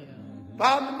Samaritan.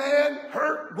 Found the man,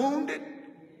 hurt, wounded.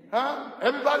 Huh?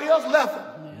 Everybody else left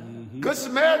him. Good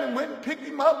Samaritan went and picked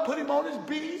him up, put him on his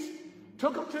beast,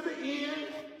 took him to the inn,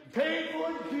 paid for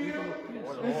his bill,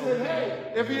 and said,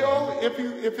 hey, if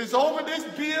it's over this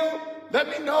bill, let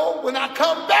me know when I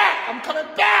come back. I'm coming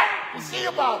back to see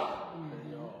about it.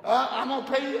 I'm gonna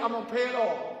pay it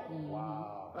all.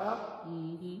 Wow.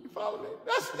 You follow me?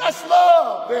 That's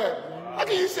love there. How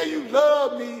can you say you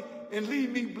love me and leave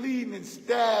me bleeding and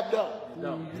stabbed up?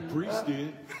 No. The priest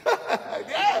did.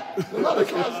 Yeah. The other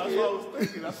guys did. Usually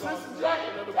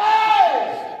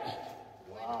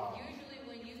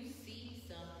when you see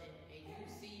something and you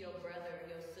see your brother or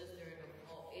your sister in a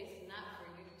fault, it's not for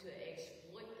you to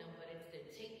exploit them, but it's to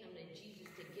take them to Jesus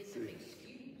to get them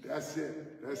excused. That's it.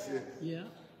 That's it. Yeah.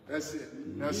 That's it.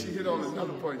 Now she hit on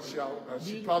another point, she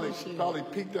probably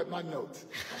peeked at my notes.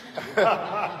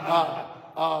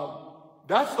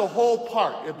 That's the whole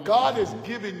part. If God has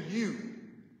given you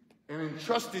and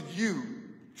entrusted you,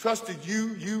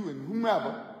 you and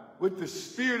whomever, with the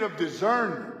spirit of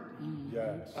discernment,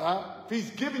 if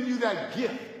he's given you that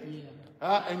gift,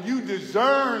 and you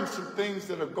discern some things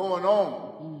that are going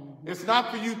on, it's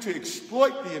not for you to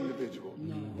exploit the individual.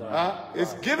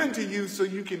 It's given to you so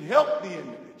you can help the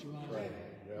individual.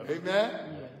 Amen?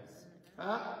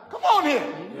 Come on here.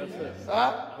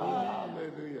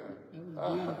 Hallelujah.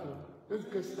 This is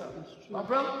good stuff. My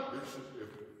brother?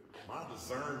 My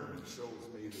discernment shows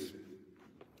me that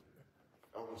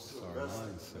I was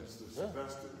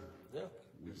Sylvester.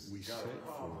 We got set a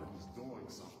problem. for He's doing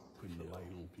something. putting the light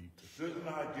on people. Shouldn't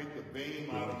I get the beam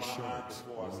out of my eye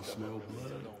before I step smell up and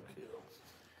blood? don't kill?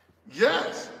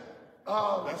 Yes.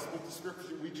 That's what the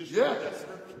scripture we just read. That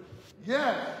scripture.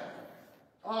 Yes.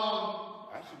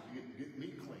 I should get me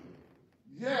clean.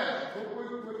 Yeah.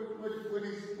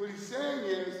 What he's saying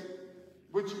is,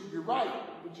 you're right.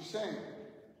 What you're saying,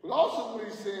 but also what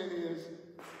he's saying is,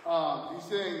 he's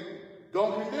saying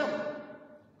don't remember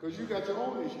because you got your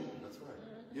own issue. That's right.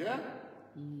 Yeah.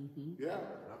 Yeah.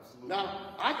 Absolutely.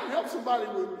 Now I can help somebody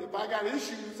with if I got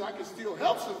issues. I can still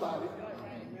help somebody,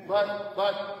 but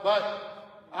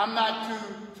I'm not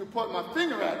to point my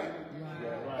finger at it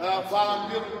while I'm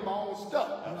dealing with my own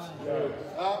stuff.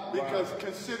 Because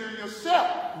consider yourself.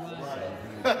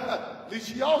 At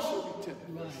least ye also be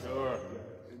tempted. Sure.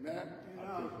 Amen. I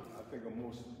think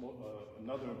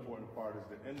another important part is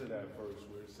the end of that verse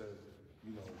where it says,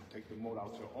 you know, take the mote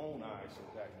out your own eye so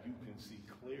that you can see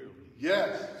clearly.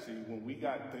 Yes. See, when we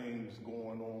got things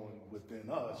going on within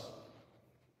us,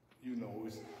 you know,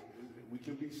 we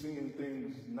can be seeing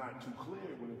things not too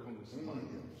clear when it comes to somebody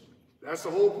else. That's the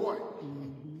whole point.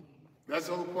 That's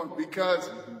the whole point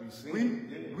because we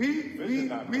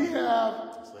have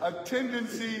a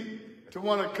tendency to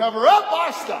want to cover up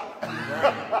our stuff.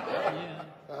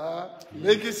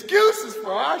 Make excuses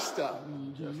for our stuff.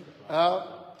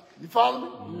 You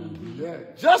follow me? Yeah.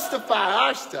 Justify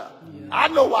our stuff. I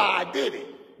know why I did it.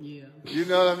 You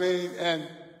know what I mean?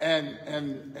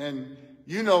 And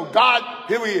you know, God,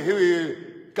 here we are.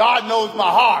 God knows my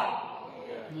heart.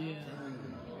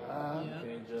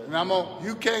 And I'm on,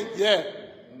 you can't,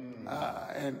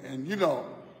 and you know,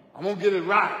 I'm gonna get it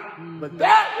right. But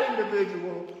that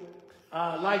individual,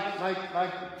 like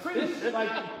the priest, like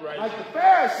the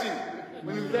Pharisee,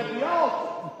 when he was at the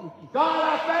altar, God,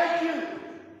 I thank you,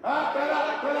 but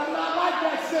I'm not like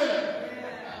that sinner.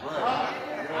 I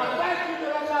thank you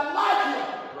that I'm not like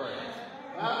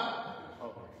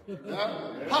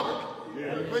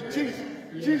him. But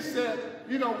Jesus said,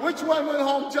 you know, which one went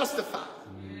home justified?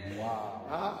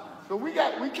 So we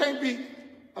can't be.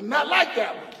 I'm not like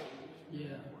that one.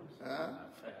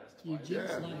 You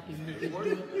just like him.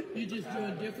 You just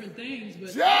doing different things,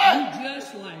 but you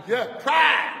just like him.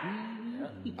 Pride.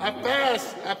 I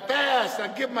fast. I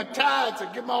give my tithes.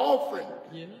 I give my offering.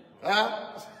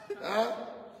 But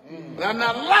I'm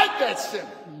not like that sinner.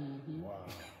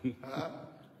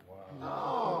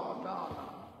 No.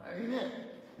 ain't it.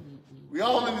 We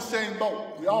all in the same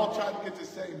boat. We all trying to get the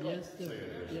same boat. Yes, sir.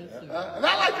 Yes, sir. And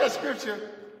I like that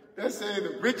scripture that says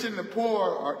the rich and the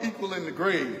poor are equal in the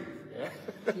grave.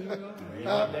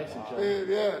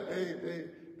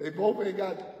 They both ain't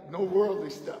got no worldly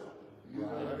stuff.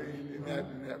 In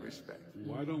that respect.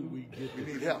 Why don't we get we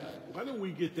need help? Why don't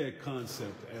we get that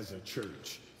concept as a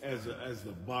church, as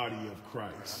the body of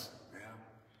Christ?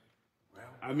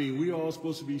 I mean, we all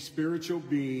supposed to be spiritual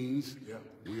beings. Yeah.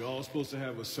 We all supposed to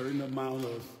have a certain amount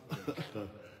of,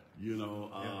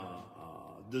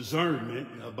 discernment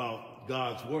about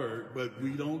God's word, but we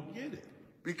don't get it.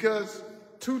 Because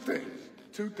two things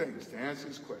to answer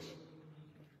this question.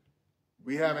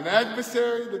 We have an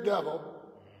adversary, the devil,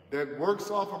 that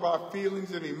works off of our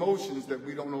feelings and emotions that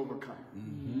we don't overcome.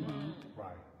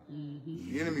 Right.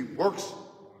 The enemy works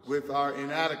with our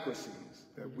inadequacies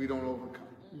that we don't overcome.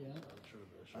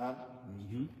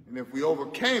 And if we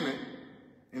overcame it,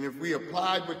 and if we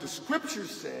applied what the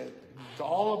scriptures said to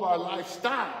all of our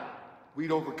lifestyle,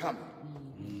 we'd overcome it.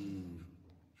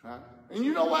 And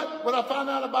you know what? What I found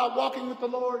out about walking with the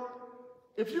Lord?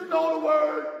 If you know the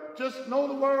word, just know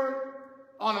the word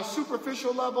on a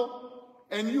superficial level,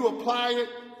 and you apply it,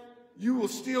 you will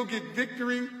still get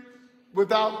victory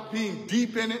without being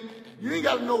deep in it. You ain't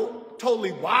got to know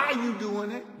totally why you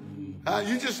doing it.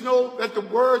 You just know that the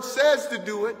word says to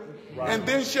do it, and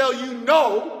then shall you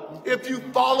know if you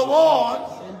follow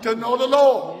on to know the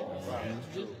Lord.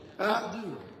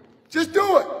 Just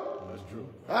do it. That's true.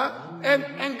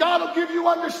 And God will give you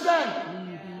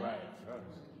understanding.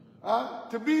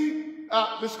 To be,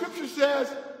 the scripture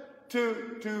says to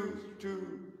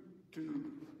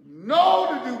know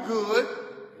to do good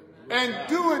and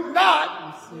do it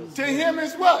not, to him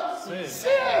is what?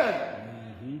 Sin.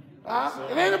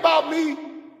 It ain't about me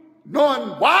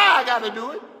knowing why I got to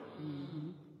do it.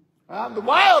 The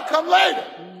why will come later.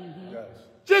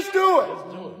 Just do it.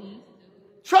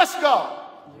 Trust God.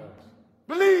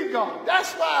 Believe God.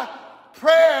 That's why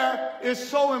prayer is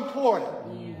so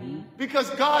important. Because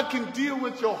God can deal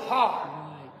with your heart.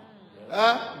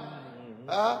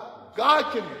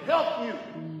 God can help you.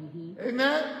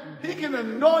 Amen. He can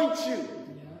anoint you.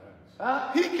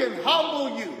 He can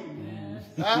humble you.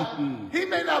 He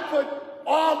may not put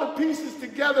all the pieces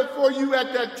together for you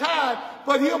at that time,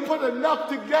 but he'll put enough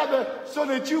together so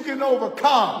that you can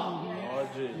overcome.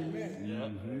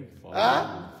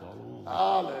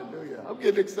 Hallelujah. I'm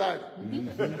getting excited.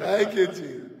 Thank you,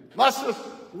 Jesus. My sister,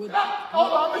 hold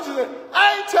on,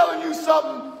 I ain't telling you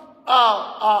something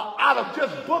out of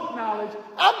just book knowledge.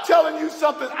 I'm telling you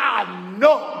something I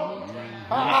know.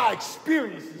 I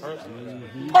experienced this.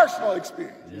 Personal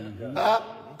experience.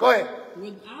 Go ahead.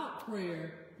 Without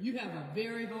prayer, you have a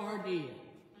very hard head.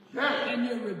 And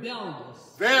you're rebellious.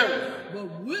 Very.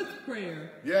 But with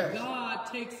prayer, God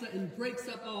takes and breaks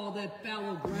up all that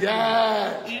fallow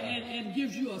ground. And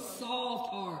gives you a soft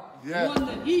heart. One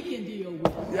that he can deal with.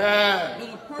 But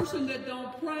a person that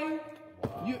don't pray,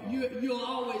 you'll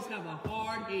always have a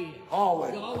hard head.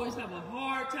 Always. You'll always have a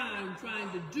hard time trying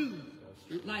to do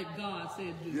like God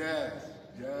said do.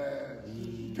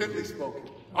 Fitly spoken.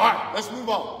 All right, let's move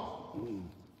on.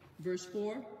 Verse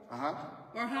 4.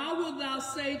 Or how wilt thou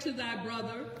say to thy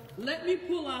brother, let me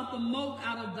pull out the mote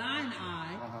out of thine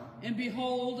eye, and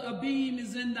behold, a beam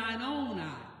is in thine own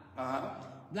eye?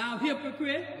 Thou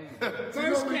hypocrite,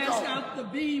 first cast out the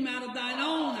beam out of thine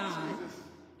own eye,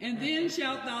 and then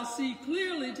shalt thou see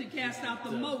clearly to cast out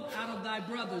the mote out of thy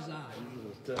brother's eye.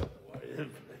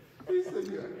 He said,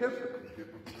 you're a hypocrite.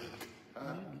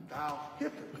 Thou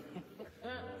hypocrite.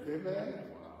 Amen.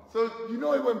 So you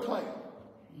know he wasn't playing.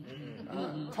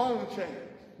 Tone change.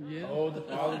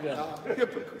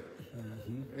 Hypocrite.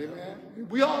 Amen.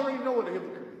 We already know what a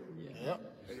hypocrite is.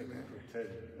 Amen.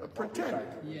 A pretender.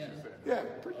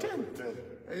 Pretender.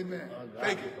 Amen.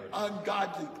 Thank you.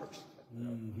 Ungodly person.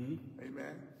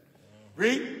 Amen.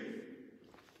 Read.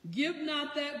 Give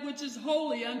not that which is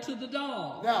holy unto the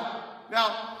dog.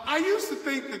 Now, I used to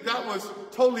think that was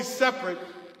totally separate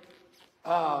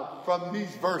from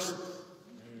these verses.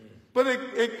 But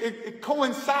it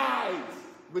coincides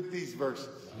with these verses.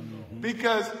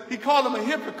 Because he called him a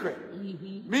hypocrite.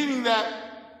 Meaning that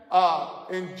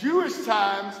in Jewish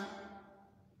times,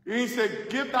 he said,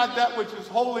 give not that which is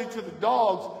holy to the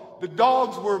dogs. The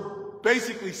dogs were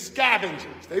basically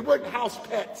scavengers. They weren't house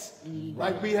pets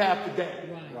like we have today.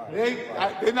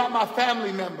 They're not my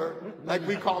family member like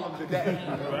we call them today.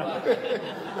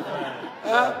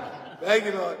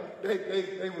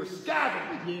 They were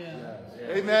scavengers.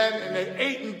 Amen. And they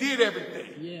ate and did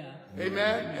everything.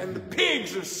 Amen. And the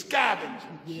pigs are scavengers.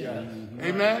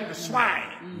 Amen. The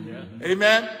swine.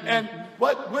 Amen. And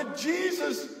what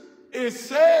Jesus is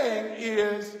saying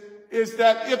is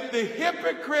that if the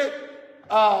hypocrite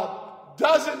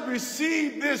doesn't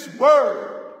receive this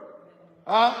word,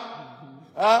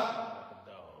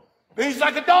 then he's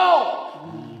like a dog.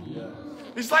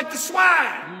 He's like the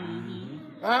swine.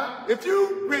 If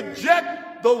you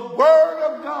reject the word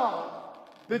of God,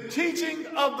 the teaching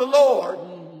of the Lord,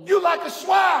 you like a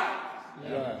swine.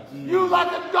 You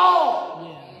like a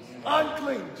dog.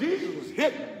 Unclean. Jesus was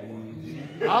hitting.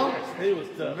 He was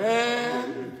tough.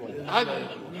 Man,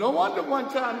 no wonder one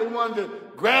time they wanted to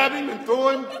grab him and throw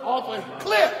him off a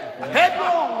cliff.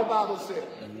 Headlong, the Bible said.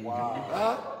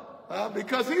 Wow.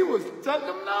 Because he was telling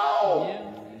them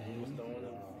no.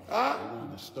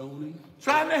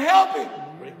 Trying to help him.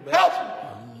 Help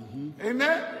him.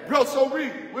 Amen. Bro, so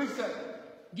read. What is that?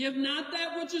 Give not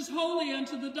that which is holy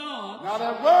unto the dogs. Now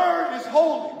that word is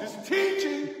holy. This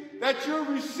teaching that you're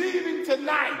receiving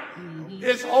tonight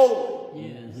is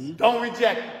holy. Don't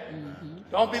reject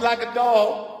it. Don't be like a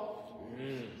dog.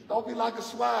 Don't be like a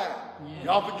swine.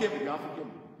 Y'all forgive me. Y'all forgive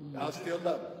me. Y'all still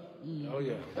love me. Oh,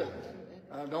 yeah.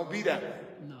 Don't be that way.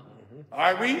 No. All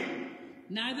right, read.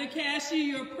 Neither cast ye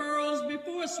your pearls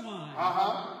before swine,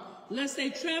 lest they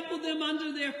trample them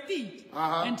under their feet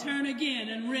and turn again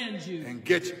and rend you. And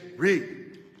get you.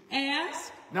 Read.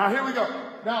 Ask. Now, here we go.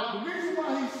 Now, the reason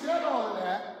why he said all of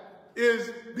that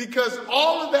is because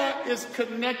all of that is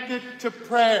connected to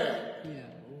prayer.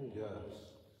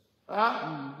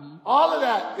 All of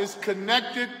that is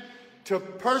connected to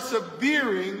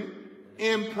persevering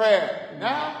in prayer.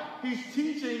 Now, he's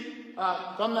teaching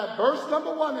from that verse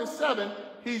number 1 and 7,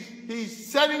 he's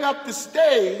setting up the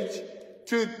stage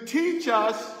to teach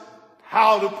us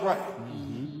how to pray.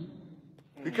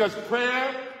 Because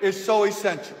prayer is so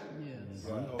essential.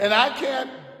 And I can't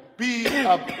be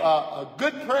a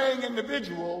good praying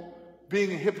individual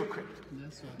being a hypocrite.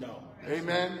 No.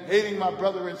 Amen. Hating my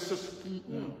brother and sister.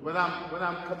 When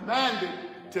I'm commanded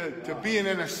to be an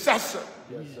intercessor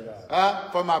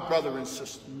for my brother and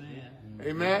sister.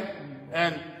 Amen.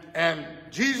 And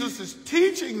Jesus is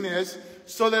teaching this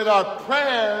so that our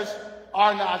prayers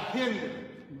are not hindered.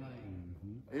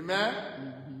 Amen.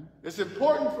 It's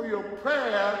important for your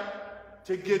prayer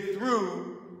to get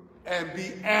through and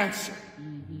be answered.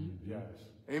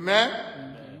 Amen.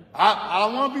 I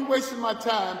don't want to be wasting my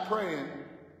time praying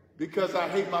because I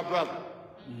hate my brother.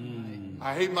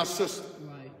 I hate my sister.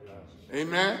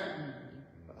 Amen.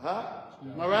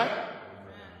 Am I right?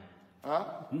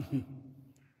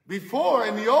 Before,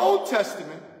 in the Old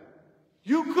Testament,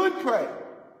 you could pray,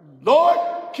 Lord,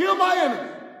 kill my enemy.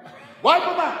 Wipe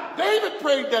them out. David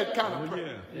prayed that kind of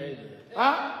prayer.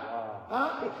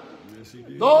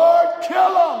 Lord,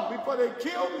 kill them before they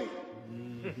kill me.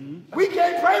 We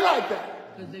can't pray like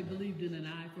that. Because they believed in an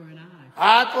eye for an eye.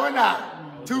 Eye for an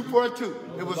eye. Tooth for a tooth.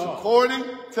 It was according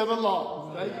to the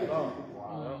law. Thank you.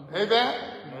 Amen.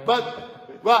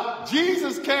 But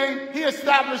Jesus came, he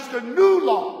established a new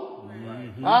law.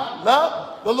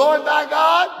 Love the Lord thy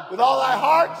God with all thy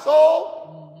heart,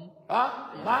 soul,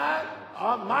 mind,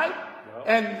 might,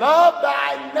 and love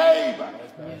thy neighbor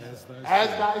as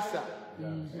thyself.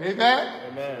 Amen?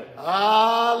 Amen.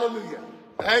 Hallelujah.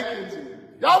 Thank you, Jesus.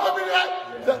 Y'all with me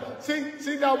that?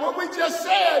 See, now what we just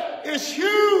said is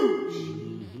huge.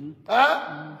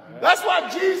 That's why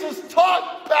Jesus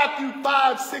taught Matthew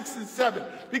 5, 6, and 7.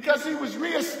 Because he was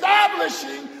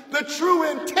reestablishing the true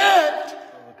intent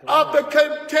of the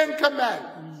 10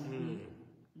 Commandments.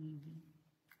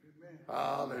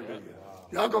 Hallelujah.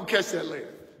 Y'all gonna catch that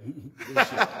later.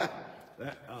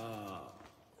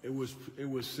 It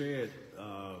was said,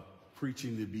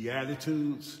 preaching the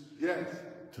Beatitudes. Yes.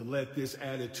 To let this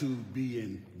attitude be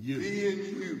in you. Be in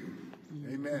you.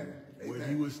 Amen. When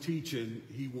he was teaching,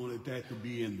 he wanted that to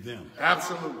be in them.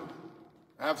 Absolutely.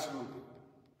 Absolutely.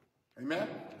 Amen.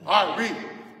 All right, read.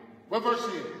 What verse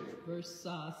is it? Verse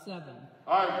 7.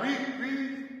 All right,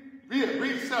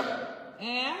 read 7.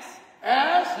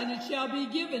 Ask, and it shall be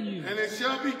given you. And it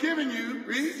shall be given you.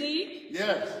 Read. Seek,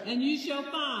 yes, and you shall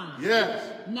find. Yes.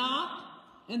 Knock,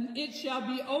 and it shall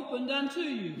be opened unto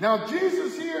you. Now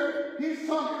Jesus here, he's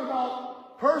talking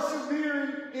about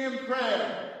persevering in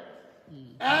prayer.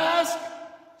 Ask,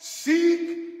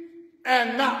 seek,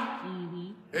 and knock.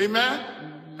 Amen.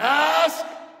 Ask,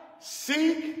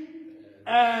 seek,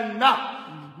 and knock.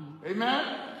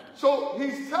 Amen. So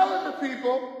he's telling the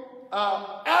people,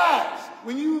 ask.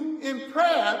 When you in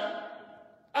prayer,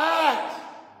 ask.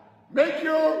 Make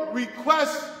your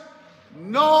requests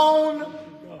known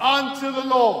unto the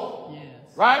Lord.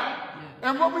 Yes. Right? Yes.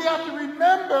 And what we have to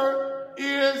remember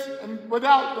is, and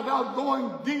without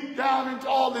going deep down into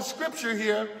all the scripture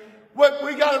here, what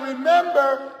we got to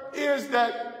remember is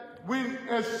that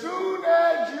as soon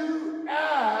as you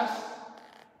ask,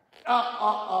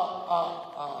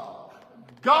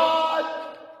 God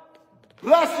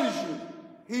blesses you.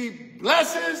 He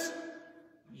blesses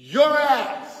your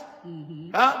ask.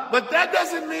 But that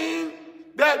doesn't mean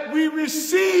that we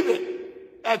receive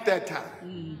it at that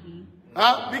time.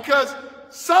 Because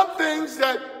some things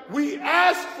that we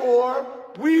ask for,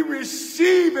 we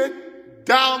receive it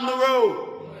down the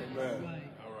road. Amen.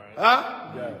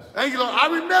 Yes. Thank you, Lord. I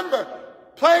remember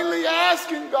plainly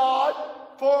asking God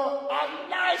for a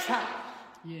nice house.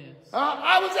 Yes.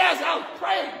 I was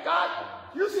praying, God,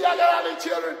 you see I got all these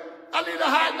children. I need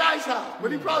a nice house.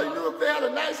 But he probably knew if they had a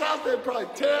nice house, they'd probably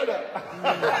tear it up.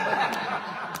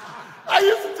 I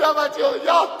used to tell my children,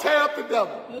 y'all tear up the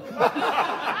devil.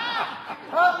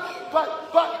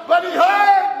 But he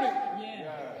heard me.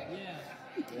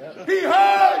 He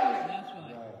heard me.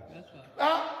 That's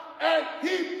right. And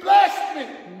he blessed me.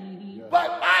 But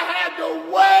I had to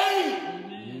wait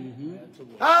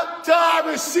till I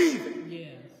received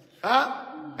it.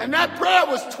 And that prayer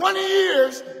was 20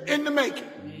 years in the making.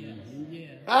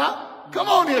 Come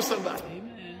on here, somebody.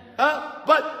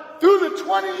 But through the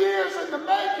 20 years in the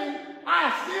making,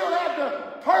 I still had to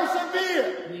persevere.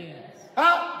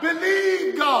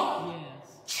 Believe God.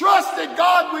 Trust that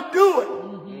God would do it.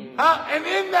 And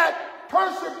in that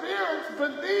perseverance,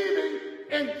 believing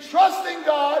and trusting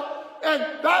God, and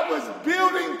that was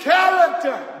building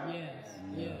character.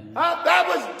 That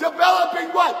was developing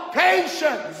what?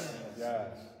 Patience.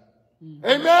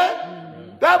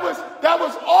 Amen? That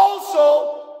was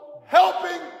also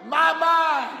helping my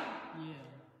mind.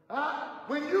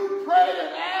 When you pray and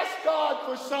ask God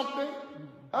for something,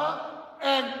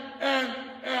 and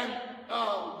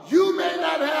you may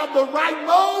not have the right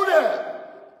motive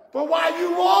for why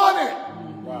you want it.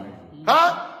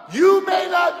 You may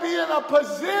not be in a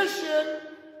position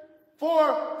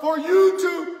for you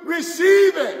to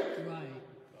receive it.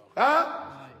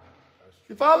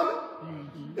 You follow me?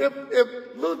 If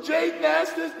little Jaden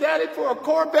asked his daddy for a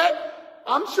Corvette,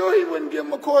 I'm sure he wouldn't give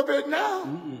him a Corvette now.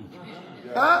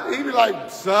 He'd be like,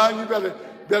 son, you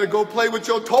better go play with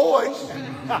your toys.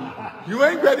 You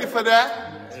ain't ready for that.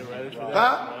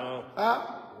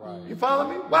 You follow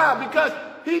me? Why? Because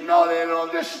he knows that it'll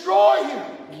destroy him.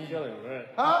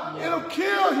 It'll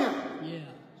kill him.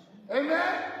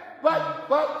 Amen? But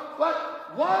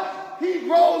once he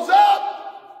grows up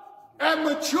and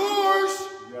matures,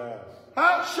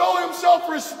 show himself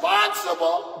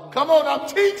responsible. Come on, I'm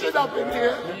teaching up in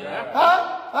here.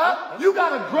 You got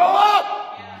to grow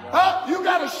up. You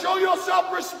got to show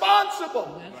yourself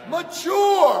responsible.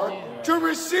 Mature to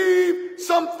receive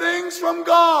some things from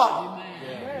God.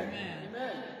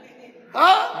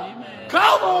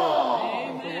 Come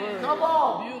on.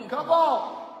 Come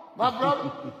on. My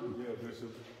brother. Yeah,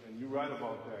 Bishop, and you're right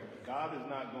about that. God is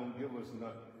not going to give us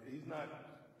nothing. He's not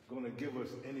going to give us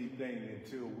anything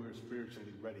until we're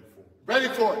spiritually ready for it. Ready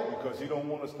for it. Because he don't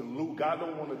want us to lose. God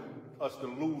don't want us to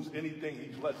lose anything he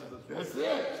blesses us with. That's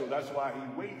it. So that's why he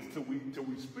waits till we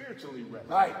spiritually ready.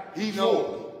 Right. He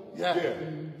knows. Yeah.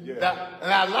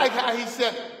 And I like how he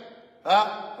said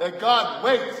that God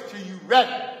waits till you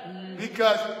ready.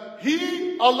 Because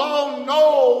he alone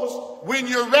knows when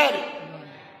you're ready.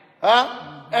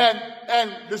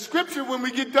 And the scripture, when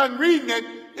we get done reading it,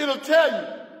 it'll tell you,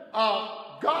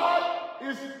 God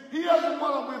he doesn't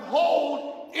want to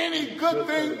withhold any good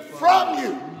thing from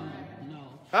you.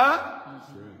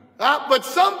 But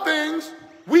some things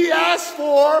we ask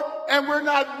for and we're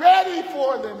not ready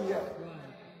for them yet.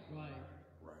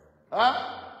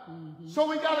 So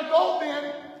we got to go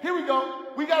then. Here we go.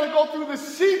 We got to go through the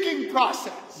seeking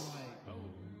process.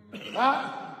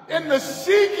 In the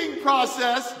seeking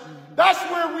process, that's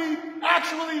where we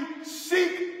actually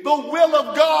seek the will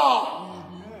of God.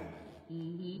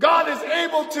 God is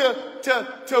able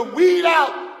to weed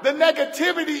out the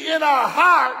negativity in our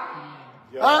heart.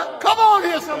 Come on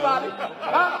here, somebody.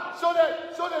 So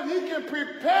that he can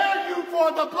prepare you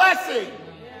for the blessing.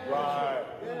 Right.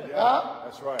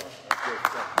 That's right.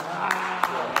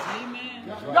 Amen.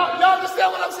 Y'all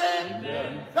understand what I'm saying?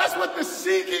 Amen. That's what the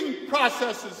seeking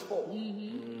process is for.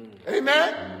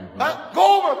 Amen.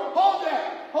 Go over. Hold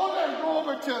that. Go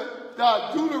over to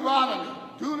Deuteronomy.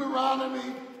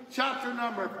 Deuteronomy chapter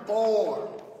number 4.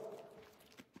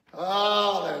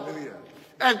 Hallelujah.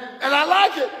 And I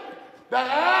like it. The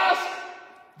ask,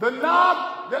 the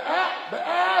knock, the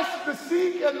ask, the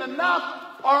seek, and the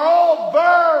knock are all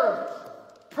verbs.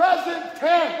 Present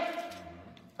tense.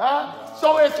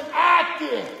 So it's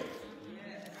active.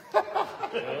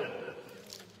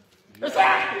 It's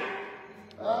active.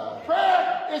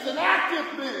 Prayer is an active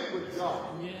thing with God.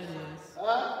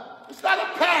 It's not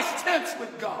a past tense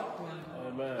with God.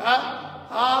 Amen.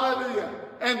 Hallelujah.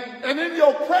 And in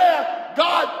your prayer,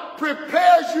 God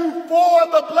prepares you for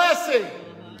the blessing.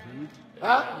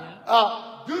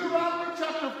 Deuteronomy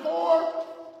chapter 4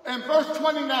 and verse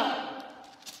 29.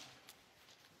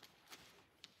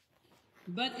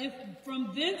 But if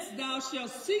from thence thou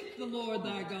shalt seek the Lord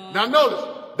thy God. Now notice,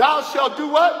 thou shalt do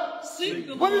what? Seek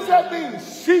the Lord. What does that mean?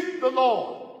 Seek the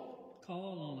Lord.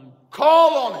 Call on him.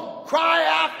 Call on him. Cry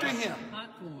after him.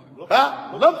 Hunt for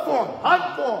him. Look for him.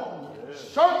 Hunt for him.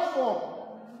 Search for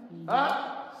him.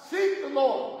 Seek the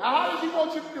Lord. Now how does he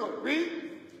want you to do it? Read.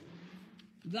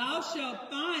 Thou shalt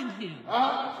find him.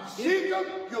 Seek him,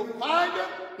 you'll find him.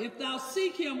 If thou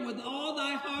seek him with all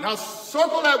thy heart. Now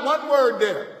circle that one word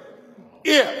there.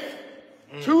 If.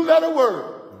 Two-letter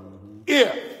word.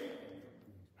 If.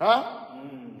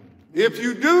 If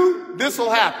you do, this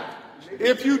will happen.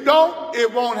 If you don't,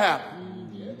 it won't happen.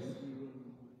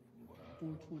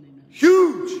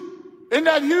 Huge. Isn't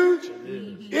that huge?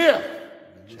 If.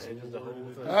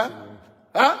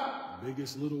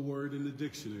 Biggest little word in the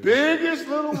dictionary. Biggest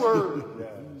little word.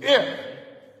 If.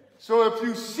 So if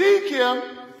you seek him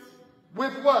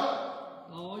with what?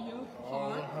 All your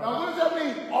heart. Now what does that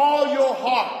mean? All your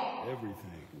heart.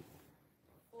 Everything.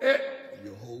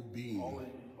 Your whole being.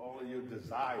 All of your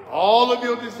desires. All of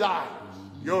your desires.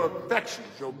 Your affections.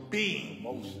 Your being.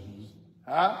 Emotions.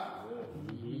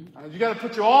 You got to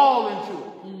put your all into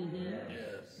it.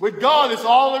 With God, it's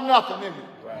all or nothing, isn't it?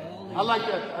 I like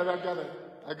that.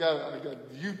 I got a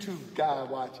YouTube guy I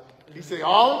watch. He say,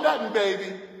 all or nothing,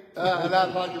 baby. And I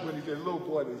like it when he said, little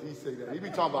boy, he say that. He be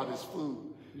talking about his food.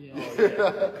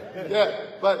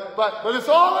 But it's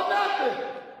all or nothing.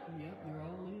 Yep, you're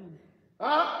all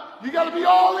in. You got to be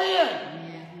all in.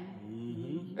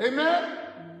 Amen.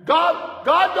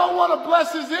 God don't want to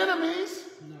bless his enemies.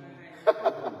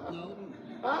 No.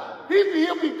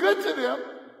 He'll be good to them,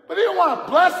 but he don't want to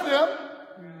bless them.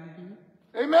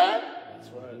 Amen. That's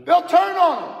right. They'll turn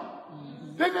on him.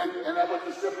 Isn't that what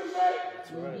the scriptures say?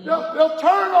 That's right. They'll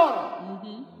turn on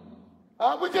him.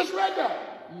 We just read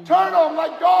that. Turn on them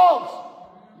like dogs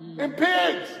and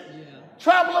pigs.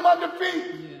 Trample them under feet.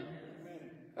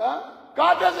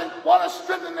 God doesn't want to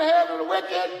strengthen the hand of the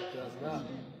wicked. Does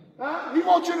not. He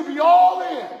wants you to be all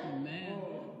in.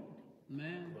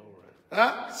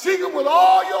 Seek him with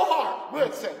all your heart. Where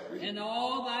it say? And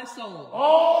all thy soul.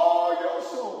 All your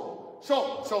soul.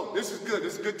 So this is good.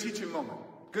 This is a good teaching moment.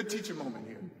 Good teaching moment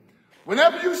here.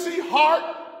 Whenever you see heart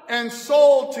and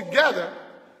soul together,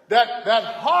 that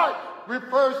heart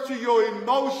refers to your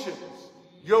emotions,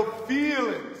 your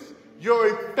feelings,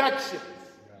 your affections,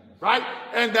 right?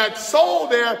 And that soul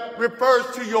there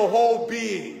refers to your whole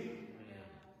being,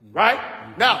 right?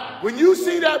 Now, when you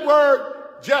see that word,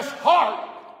 just heart,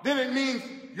 then it means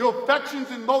your affections,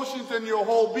 emotions, and your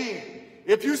whole being.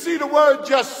 If you see the word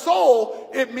just soul,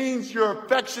 it means your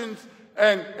affections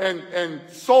and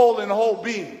soul and whole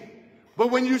being.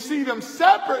 But when you see them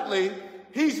separately,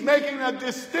 he's making a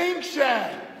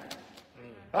distinction.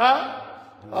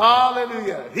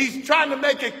 Hallelujah. He's trying to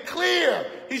make it clear.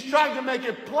 He's trying to make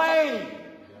it plain.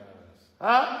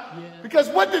 Because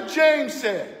what did James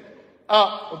say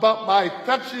about my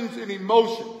affections and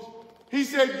emotions? He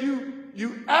said,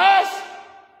 you ask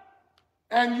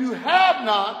and you have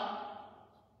not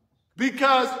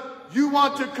because you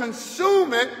want to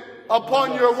consume it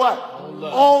upon your what?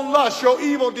 Own lust, your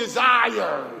evil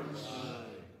desires.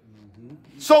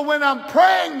 So when I'm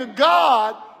praying to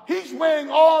God, he's weighing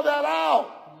all that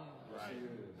out.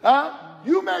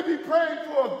 You may be praying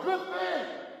for a good thing.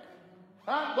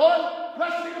 Lord,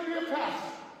 bless me to be a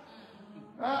pastor.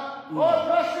 Lord,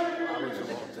 bless me to be a preacher.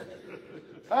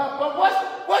 But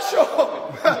what's your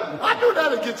I knew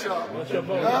that'd get you off.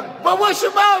 But what's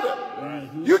your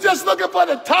motive? You just looking for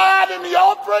the tithe and the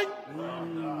offering?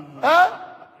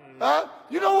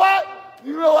 You know what?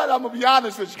 I'm going to be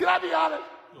honest with you. Can I be honest?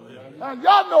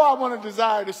 Y'all know I want a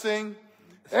desire to sing.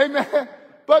 Amen.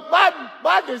 But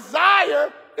my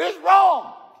desire is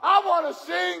wrong. I want to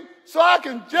sing so I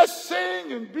can just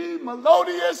sing and be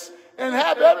melodious and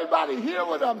have everybody hear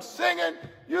what I'm singing.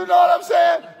 You know what I'm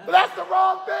saying? But that's the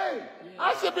wrong thing.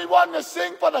 I should be wanting to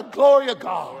sing for the glory of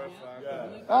God.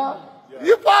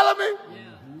 You follow me?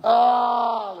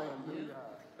 Hallelujah.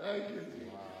 Thank you.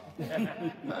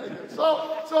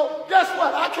 So guess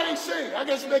what? I can't sing. I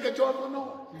just make a joyful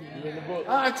noise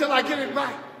until I get it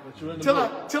right.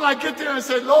 Till I get there and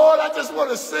say, Lord, I just want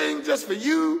to sing just for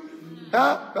you,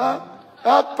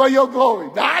 for your glory.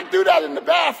 Now I do that in the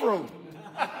bathroom.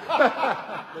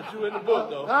 But you in the book,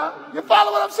 though. You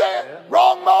follow what I'm saying?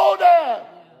 Wrong motive.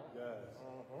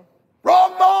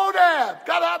 Wrong motive.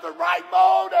 Gotta have the right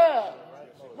motive.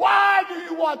 Why do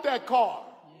you want that car?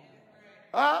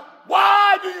 Huh?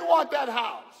 Why do you want that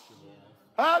house?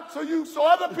 Huh? So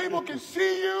other people can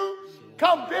see you,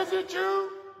 come visit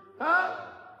you. Huh?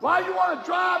 Why you want to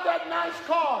drive that nice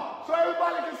car? So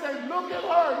everybody can say, look at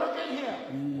her, look at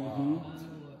him.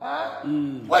 Huh?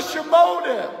 What's your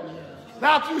motive?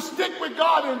 Now, if you stick with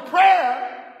God in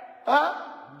prayer,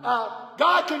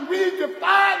 God can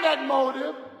redefine that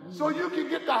motive so you can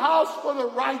get the house for the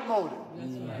right motive.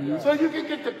 So you can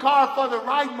get the car for the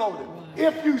right motive.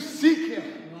 If you seek him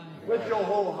with your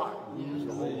whole heart.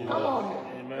 Come on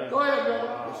here. Go ahead,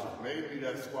 brother. Maybe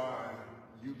that's why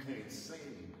you can't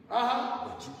sing,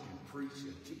 but you can preach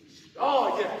and teach.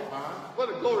 Oh, yeah. What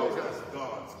a glory to God. That's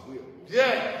God's will.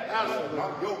 Yeah, absolutely.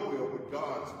 Not your will, but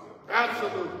God's will.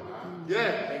 Absolutely.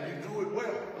 Yeah. And you do it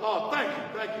well. Oh, thank you.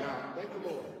 Thank you. Thank the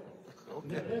Lord.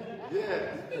 Okay.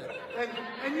 Yeah.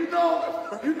 And you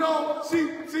know, see,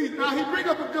 now he bring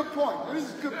up a good point. This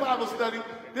is good Bible study.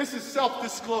 This is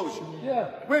self-disclosure.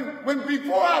 Yeah. When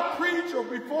before I preach or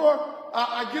before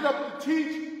I get up to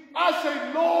teach, I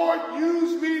say, Lord,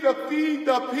 use me to feed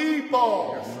the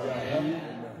people.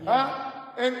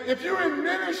 And if you're in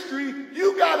ministry,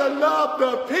 you gotta love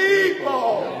the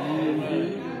people.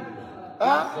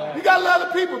 You gotta love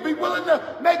the people. Be willing to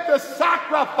make the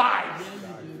sacrifice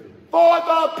for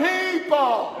the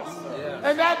people.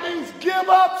 And that means give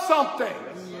up something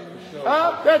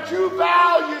that you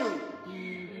value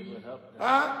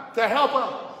to help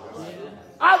them.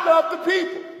 I love the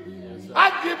people.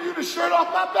 I'd give you the shirt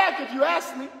off my back if you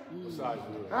asked me. I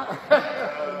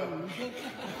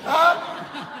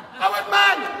wouldn't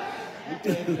mind it.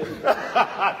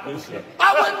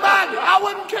 I wouldn't mind it. I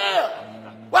wouldn't care.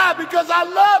 Why? Because I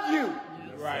love you.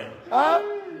 Right. I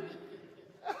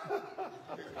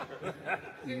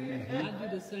do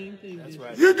the same thing. That's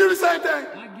right. You do the same thing?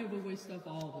 I give away stuff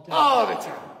all the time. All the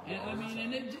time. And I mean,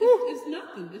 and it's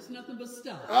nothing. It's nothing but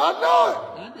stuff. I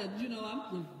know it.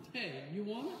 Hey, you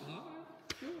want it? All right.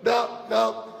 Sure.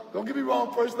 No. Don't get me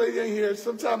wrong. First lady ain't here.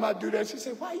 Sometimes I do that. She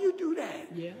said, why you do that?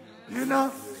 Yeah. You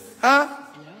know? Huh?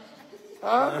 Yeah.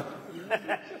 Huh?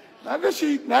 Yeah. Not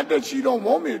that she don't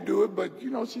want me to do it, but,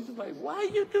 she's like, why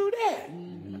you do that?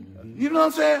 You know what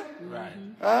I'm saying? Right.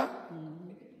 Huh?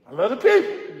 I love the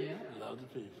people. Yeah. I love the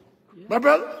people. Yeah. My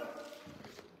brother?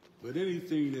 But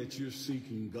anything that you're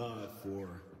seeking God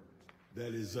for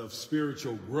that is of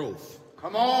spiritual growth,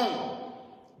 come on.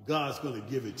 God's going to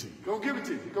give it to you. Gonna give it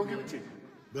to you. Gonna give it to you.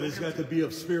 But it's got to be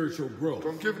of spiritual growth.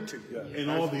 Gonna give it to you. And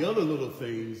all the other little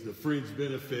things, the fringe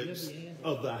benefits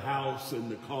of the house and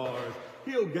the cars,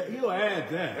 he'll add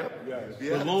that. Yep.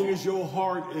 As long as your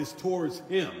heart is towards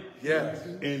him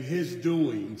and his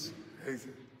doings,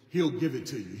 he'll give it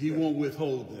to you. He won't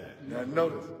withhold that. Now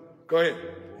notice. Go ahead.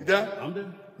 You done? I'm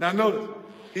done. Now notice.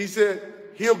 He said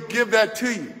he'll give that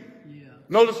to you. Yeah.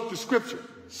 Notice the scripture.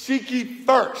 Seek ye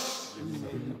first.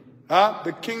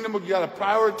 The kingdom, you got to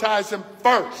prioritize him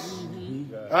first.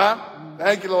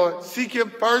 Thank you, Lord. Seek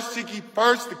him first. Seek ye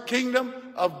first the kingdom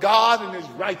of God and his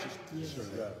righteousness.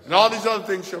 And all these other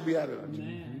things shall be added unto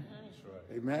you.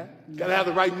 Amen. You got to have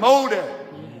the right motive.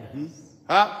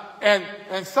 And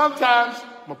sometimes,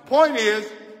 my point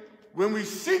is, when we're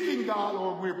seeking God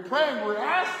or we're praying, we're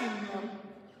asking him,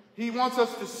 he wants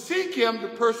us to seek him to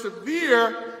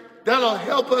persevere. That'll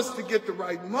help us to get the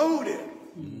right motive.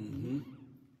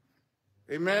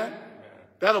 Amen.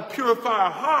 That'll purify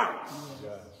our hearts.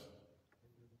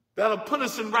 That'll put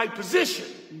us in right position.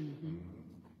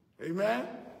 Amen.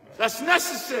 That's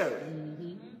necessary.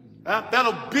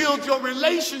 That'll build your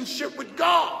relationship with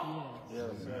God.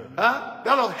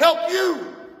 That'll help you.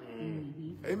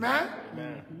 Amen.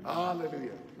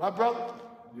 Hallelujah. My brother.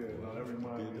 Yeah, no, that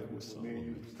reminded me of me and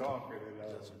you was talking, and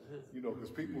because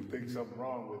people think something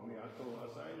wrong with me. I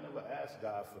ain't never asked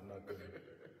God for nothing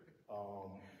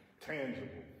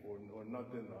tangible or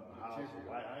nothing, a house.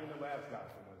 I ain't never asked God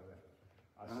for none of that.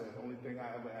 I said the only thing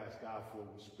I ever asked God for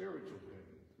was spiritual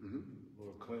things.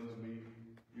 Lord, cleanse me,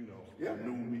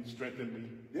 renew me, strengthen me,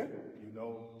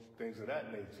 things of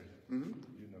that nature. So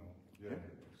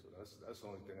that's the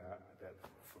only thing that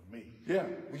for me. Yeah,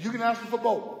 well, you can ask him for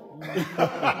both.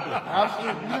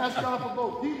 Absolutely, you can ask God for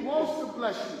both. He wants to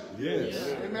bless you. Yes.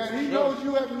 Amen. He knows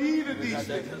you have need of these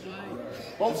things,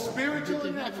 both spiritual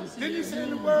and natural. Didn't he say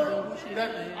in the word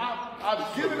that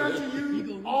I've given unto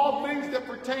you all things that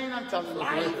pertain unto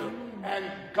life and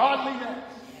godliness,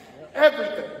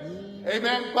 everything.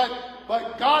 Amen.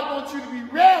 But God wants you to be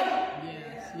ready.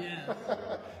 Yes.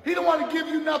 He don't want to give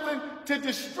you nothing to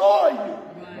destroy you.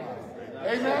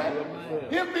 Amen.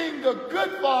 Him being the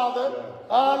good father,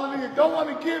 hallelujah, don't want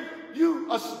to give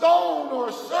you a stone or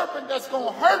a serpent that's going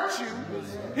to hurt you.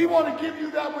 He want to give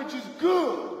you that which is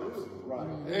good. Right.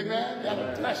 Amen.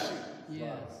 That'll bless you.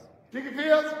 Yes. Deacon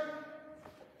Fields?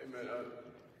 Amen.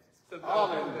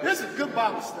 This is good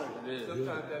Bible study.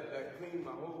 Sometimes that clean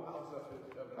my whole house up.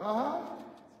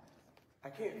 I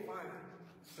can't find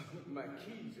some of my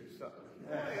keys or something.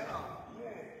 Yeah. Oh,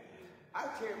 man. I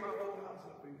tear my whole house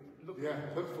up and look for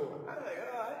it. Look for it. I'm like, I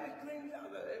just cleaned out.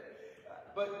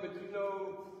 But you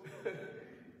know,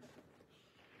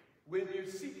 when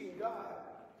you're seeking God,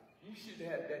 you should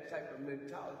have that type of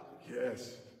mentality.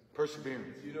 Yes.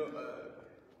 Perseverance. You know,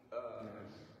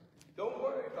 don't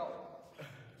worry about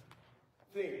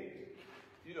things.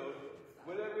 You know,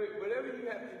 whatever you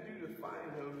have to do to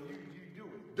find him, you do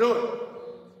it. Do it.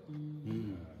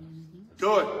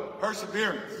 Do it.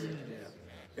 Perseverance.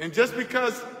 And just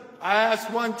because I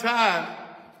asked one time,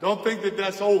 don't think that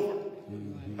that's over.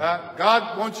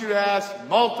 God wants you to ask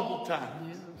multiple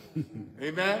times.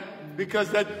 Amen. Because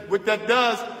what that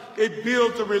does, it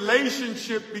builds a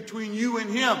relationship between you and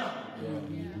him.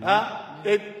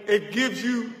 It gives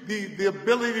you the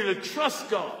ability to trust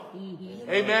God.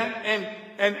 Amen.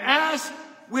 And ask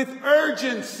with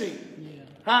urgency,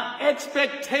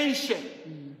 expectation.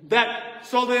 That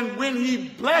so then when he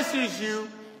blesses you,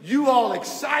 you all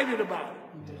excited about it.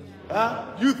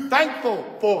 You thankful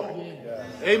for it.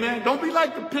 Amen. Don't be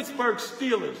like the Pittsburgh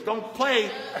Steelers. Don't play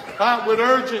with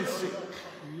urgency.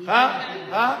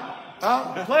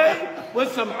 Play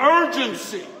with some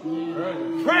urgency.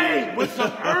 Pray with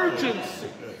some urgency.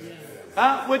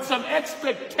 With some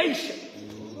expectation.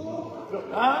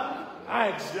 I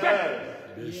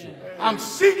expect it. I'm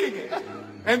seeking it.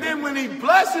 And then when he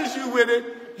blesses you with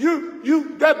it,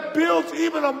 that builds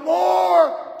even a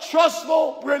more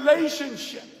trustful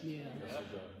relationship.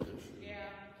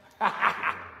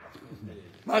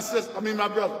 My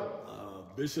brother.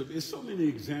 Bishop, there's so many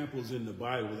examples in the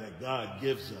Bible that God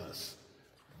gives us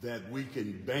that we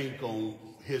can bank on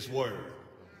his word.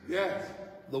 Yes.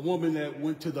 The woman that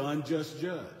went to the unjust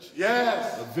judge.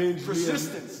 Yes.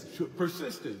 Persistence.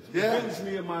 Persistence. Yes. Avenge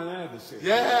me of mine adversary.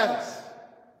 Yes.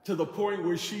 To the point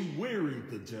where she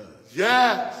wearied the judge.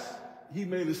 Yes. He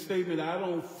made a statement, I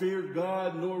don't fear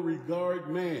God nor regard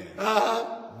man.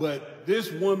 But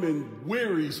this woman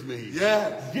wearies me.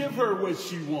 Yes. Give her what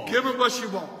she wants. Give her what she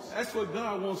wants. That's what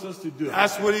God wants us to do.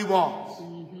 That's what he wants.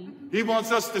 He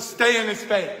wants us to stay in his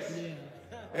face.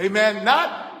 Amen.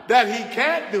 Not that he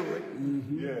can't do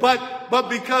it, but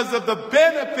because of the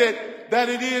benefit that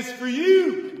it is for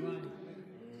you.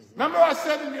 Remember I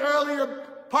said in the earlier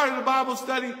part of the Bible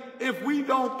study, if we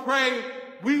don't pray,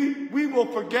 we will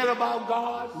forget about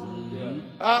God.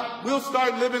 We'll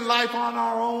start living life on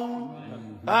our own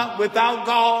without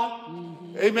God.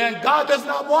 Amen. God does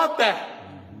not want that.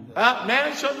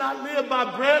 Man shall not live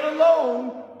by bread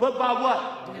alone, but by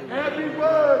what? Every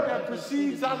word that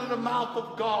proceeds out of the mouth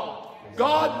of God.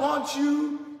 God wants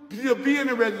you to be in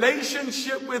a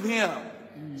relationship with him.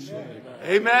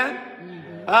 Amen.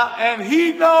 And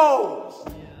he knows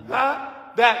how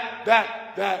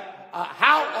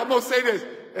I'm going to say this,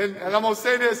 and I'm going to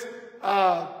say this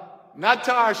not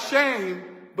to our shame,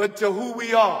 but to who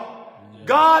we are.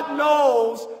 God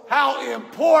knows how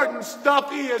important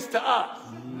stuff is to us.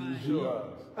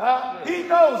 He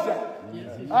knows that.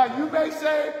 You may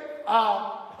say,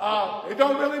 it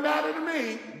don't really matter to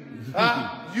me.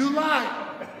 You lying.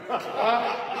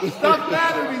 Stuff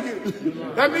matter to you.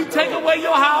 Let me take away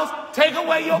your house, take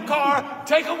away your car,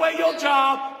 take away your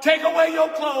job, take away your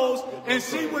clothes, and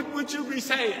see what you be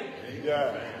saying.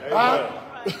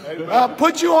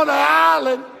 Put you on an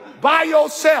island by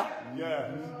yourself.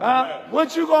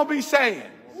 What you gonna be saying?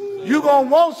 You gonna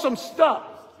want some stuff.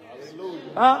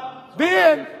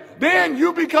 Then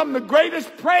you become the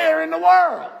greatest prayer in the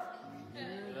world.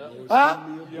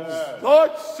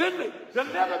 Lord, send me,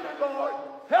 deliver me, Lord,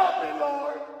 help me,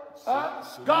 Lord.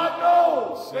 God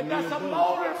knows that that's a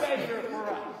motivator for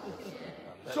us.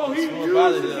 So he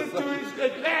uses it to his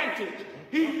advantage.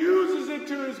 He uses it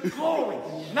to his glory,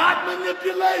 not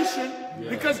manipulation,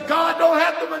 because God don't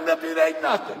have to manipulate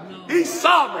nothing. He's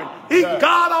sovereign. He's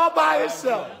God all by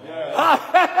himself.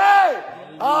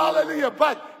 Hallelujah.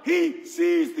 But he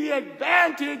sees the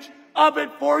advantage of it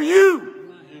for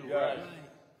you.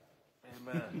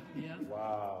 Amen.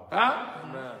 Wow.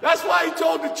 That's why he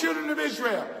told the children of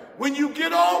Israel, when you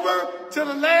get over to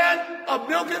the land of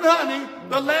milk and honey,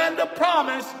 the land of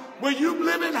promise, where you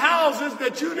live in houses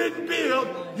that you didn't build,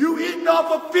 you eating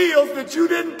off of fields that you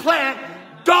didn't plant,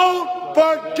 don't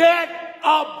forget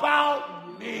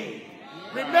about me.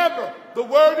 Remember, the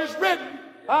word is written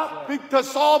to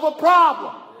solve a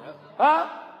problem.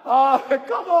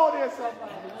 Come on here,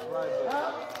 somebody.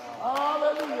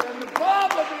 Hallelujah. And the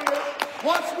problem is,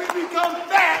 once we become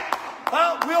fat,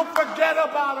 we'll forget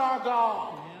about our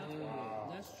God.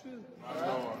 That's true.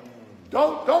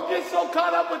 Don't get so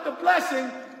caught up with the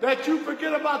blessing that you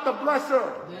forget about the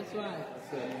blesser. That's right.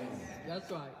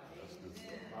 That's right.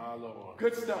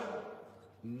 Good stuff.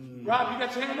 Rob, you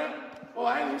got your hand up? Oh,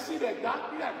 I didn't even see that,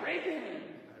 Doc. You got great hand.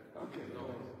 Okay.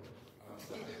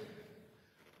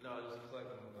 No, just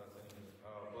collecting about that.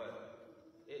 But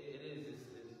it is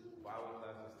Bible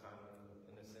class is time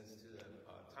in a sense too. That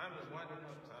time is winding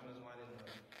up. Time is winding up,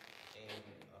 and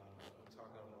we're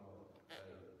talking about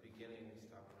beginning. He's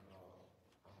talking about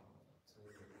to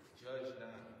judge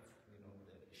not,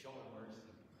 showing mercy,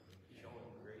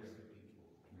 showing grace to people,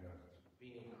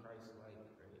 being Christ-like,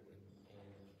 right?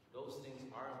 And those things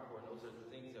are important. Those are the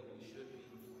things that we should be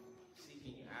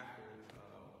seeking after.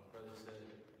 Brother said,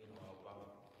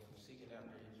 about seeking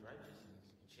after his righteousness,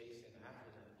 chasing after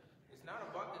that. It's not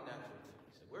about the natural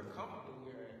things. We're comfortable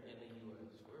here in the U.S.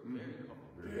 We're very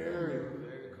comfortable.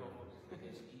 Very comfortable. And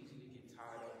it's easy to get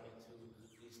tied up into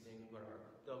these things, but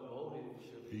the motive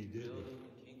should be building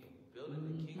the kingdom.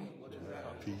 Building the kingdom. What is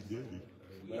that? P. Diddy.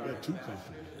 We are too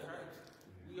comfortable.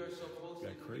 We are supposed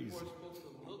to. Crazy. People are supposed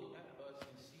to look at us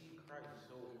and see Christ.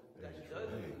 So that does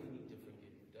mean we need to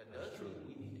forgive. That does mean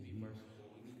we need to be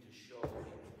merciful. We need to show him.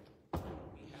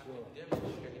 We have to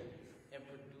demonstrate and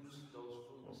produce those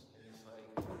fruits. And it's like,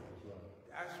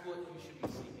 that's what you should be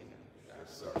seeking after.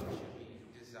 That's what you should be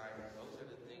desiring. Those are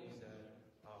the things that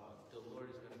the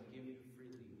Lord is going to give you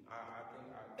freely. I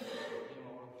think I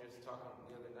was just talking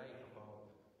the other night about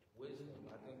wisdom.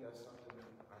 I think that's something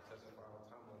that I testify all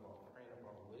the time about, praying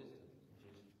about wisdom.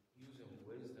 Just using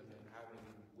wisdom and having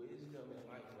wisdom in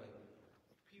life. Like,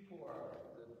 people are,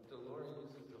 the Lord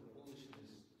uses the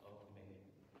foolishness of man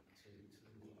to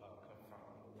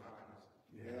confound the wise.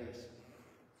 Yes.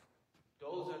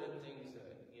 Those are the things that,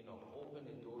 open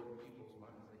the door to people's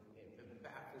minds and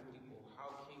baffle people.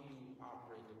 How can you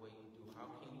operate the way you do?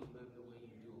 How can you live the way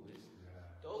you do?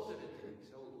 Those are the things.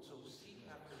 So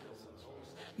seek after those things.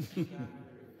 Seek after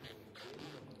wisdom.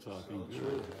 Talking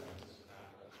good.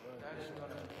 That is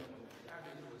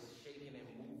what's shaking and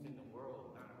moving the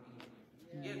world, not me.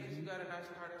 Yeah, because you got a nice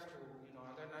car, that's cool.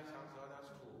 I got a nice house, oh,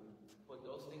 that's cool. But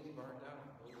those things burn down.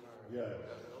 Those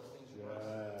things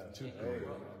rust.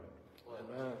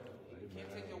 But you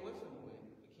can't take your wisdom away.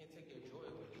 You can't take your joy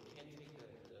away. You can't take the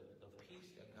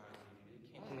peace that God gives you. You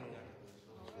can't take that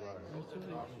away. So,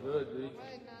 Good, dude.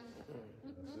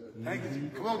 Thank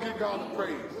you. Come on, give God the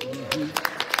praise.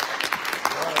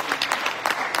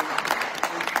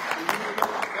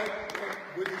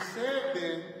 What he said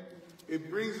then, it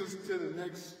brings us to the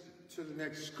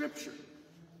next scripture.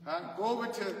 Go over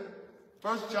to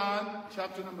 1 John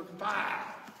chapter number 5.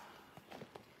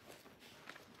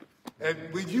 And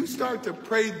when you start to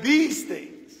pray these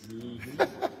things,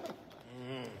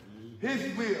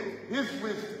 his will, his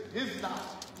wisdom, his knowledge.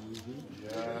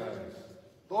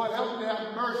 Lord, help me to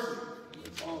have mercy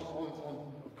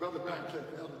on brother back there,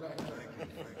 elder back there.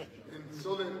 And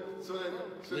so that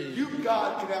you,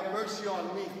 God, can have mercy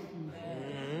on me.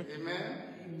 Amen.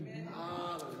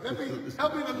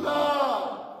 Help me to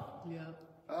love.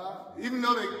 Even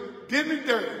though they did me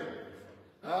dirty.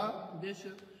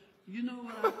 Bishop, you know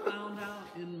what I found out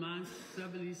in my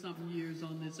 70-something years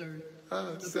on this earth?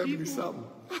 70-something.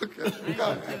 Okay. I Go ain't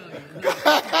ahead.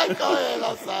 tell you. Go ahead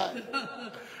outside.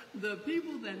 The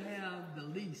people that have the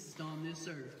least on this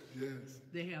earth,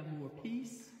 they have more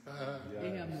peace,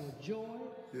 they have more joy.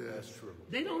 Yeah, that's true.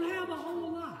 They don't have a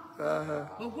whole lot.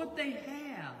 But what they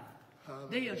have,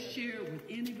 they'll share it with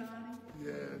anybody.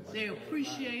 They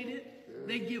appreciate it.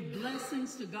 They give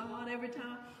blessings to God every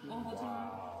time, all the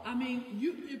time. I mean,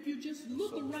 if you just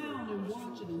look around and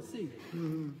watch it and see,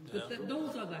 but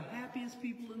those are the happiest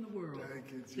people in the world.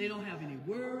 They don't have any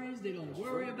worries. They don't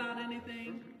worry about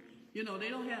anything. They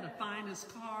don't have the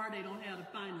finest car. They don't have the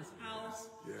finest house.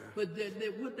 But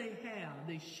what they have,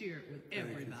 they share it with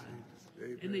everybody.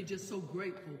 And they're just so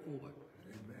grateful for it.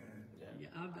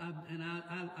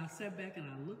 I sat back and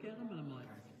I look at them and I'm like,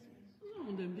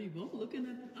 on them people. I'm looking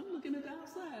at the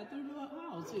outside through the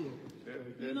house here.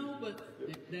 But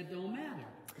that don't matter.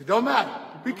 It don't matter.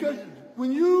 Because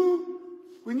when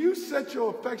you set your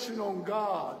affection on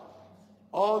God,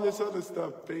 all this other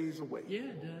stuff fades away. Yeah,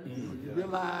 it does. You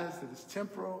realize that it's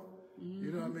temporal.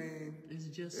 You know what I mean? It's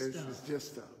just stuff. It's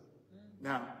just stuff.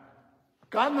 Now,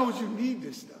 God knows you need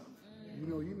this stuff.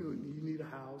 You need a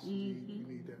house. You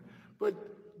need that. But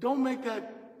don't make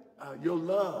that your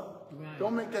love. Right.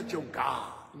 Don't make that your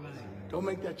God. Right. Don't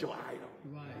make that your idol.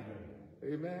 Right.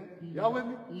 Amen. Y'all with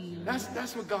me?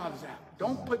 That's what God is after.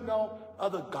 Don't put no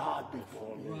other God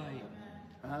before me.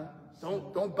 Right.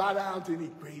 Don't bow down to any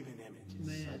graven images.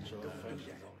 Man. Don't do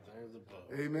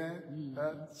that. Amen.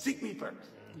 Seek me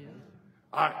first. Yeah.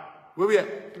 All right. Where we at?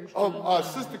 Oh,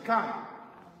 Sister Connie.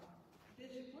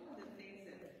 Bishop, one of the things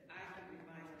that I can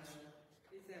remind us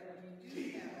is that when you do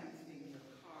have these things, a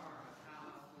car, a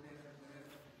house, whatever,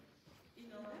 you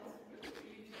know, that's really for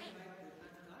you to invite the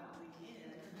ungodly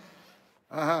in.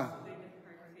 So they can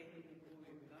partake in the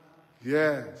glory of God.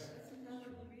 Yes. That's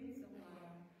another reason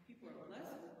why people are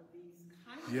blessed with these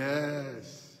kinds of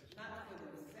Yes. things. Not for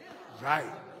themselves. Right.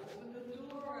 But open the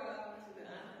door up to the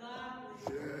ungodly.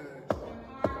 Yes. Their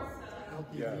hearts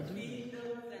up. Yeah. Feed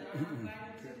those that are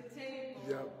invited to the table.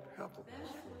 Yep. Help them.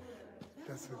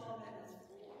 That's what. all that is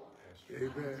for.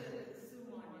 Amen. Not to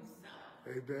assume on yourself.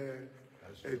 Amen.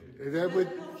 And that would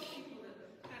Helps people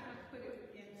to kind of put it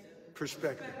into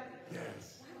perspective.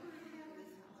 Yes. Why would I have this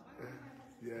house? Why would I have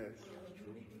this Yes.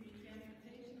 When you need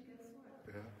transportation, guess what?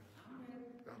 Yeah.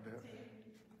 I'm there.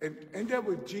 And ain't that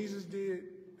what Jesus did?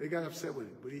 They got upset with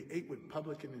him, but he ate with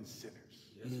publicans and sinners.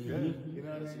 Yes, he did. You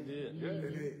know what I mean? He did. Yeah.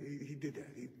 And he did that.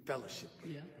 He fellowshiped.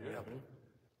 Yeah. Help him.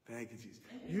 Thank you, Jesus.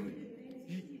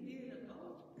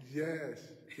 Yes.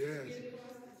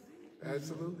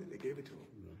 Absolutely. They gave it to him.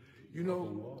 You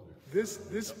know, this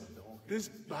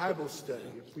Bible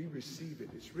study, if we receive it,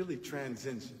 it's really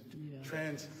transcendent.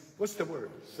 What's the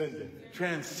word?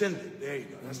 Transcendent. There you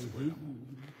go. That's the word.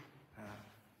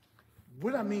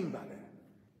 What I mean by that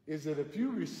is that if you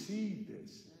receive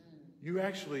this, you're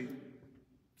actually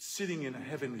sitting in a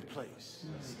heavenly place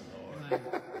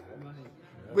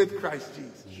with Christ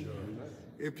Jesus.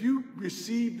 If you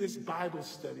receive this Bible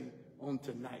study on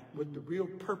tonight, what the real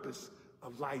purpose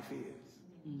of life is,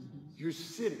 you're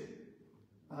sitting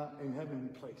in heavenly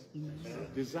places,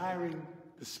 desiring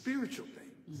the spiritual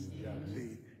things,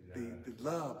 the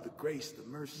love, the grace, the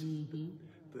mercy,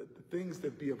 the things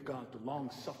that be of God, the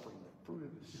long suffering, the fruit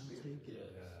of the Spirit.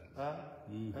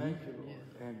 Thank you,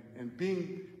 Lord. And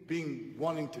being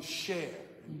wanting to share,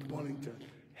 and wanting to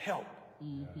help,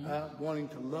 wanting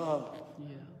to love,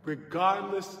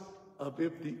 regardless of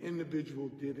if the individual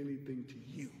did anything to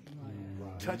you.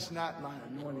 Touch not my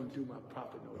anointing, do my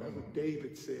prophet no. That's what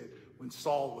David said when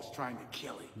Saul was trying to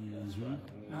kill him.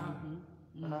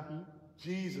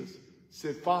 Jesus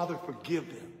said, Father, forgive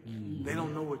them. They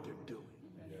don't know what they're doing.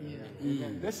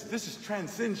 This is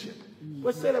transcendent.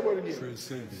 Let's say that word again.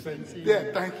 Transcendent.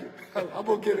 Yeah, thank you. I'm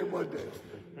going to get it one day.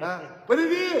 But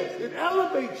it is. It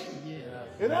elevates you.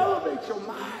 It elevates your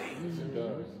mind.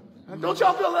 And don't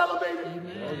y'all feel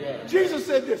elevated? Jesus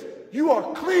said this, you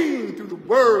are clean through the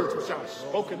words which are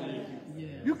spoken to you.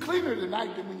 You're cleaner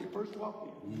tonight than when you first walked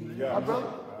in. My brother?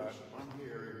 I'm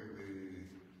hearing the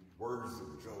words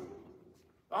of Job.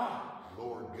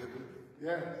 Lord giveth,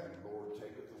 and Lord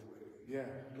taketh away. Yeah,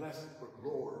 bless it. But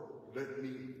Lord, let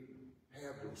me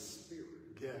have your spirit.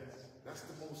 Yes. That's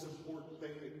the most important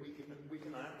thing that we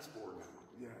can ask for now.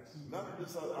 Yes. None of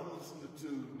this other, I'm listening to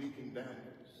Deacon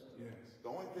Daniels. Yes. The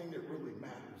only thing that really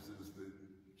matters is that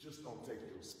just don't take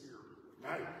your spirit.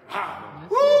 Right.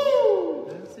 Woo!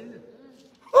 That's it.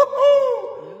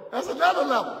 That's another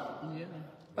level. Yeah.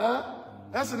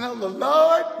 That's another level.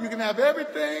 Lord, you can have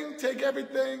everything, take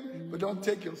everything, but don't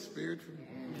take your spirit from me.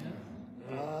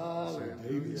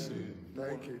 Hallelujah.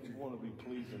 Thank you. You want to be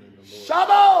pleasing in the Lord.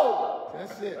 Shabbat!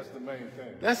 That's it. That's the main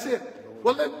thing. That's it.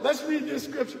 Well, let's read this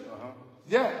scripture.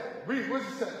 Yeah, read. What's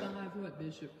it say? 5 what,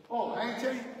 Bishop? Oh, I ain't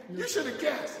tell you. You should have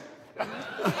guessed.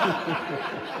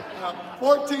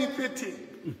 14,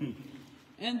 15.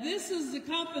 And this is the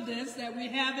confidence that we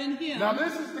have in him. Now,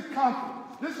 this is the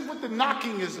confidence. This is what the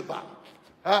knocking is about.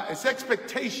 It's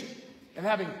expectation and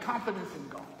having confidence in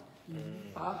God.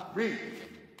 Read.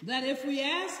 That if we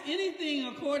ask anything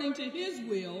according to his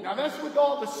will. Now, that's what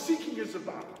all the seeking is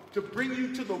about, to bring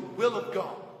you to the will of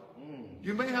God.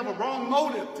 You may have a wrong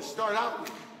motive to start out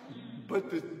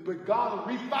with, but God will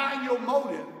refine your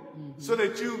motive so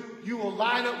that you will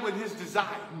line up with his desire,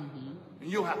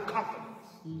 and you'll have confidence.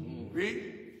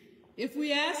 Read. If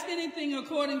we ask anything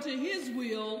according to his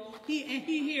will, he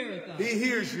heareth us. He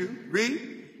hears you.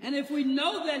 Read. And if we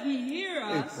know that he hears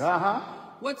us,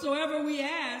 whatsoever we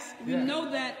ask, we know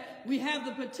that we have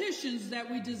the petitions that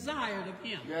we desired of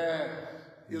him. Yeah,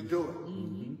 he'll do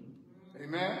it.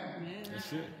 Amen?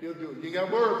 That's it. He'll do it. You got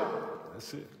to worry about it.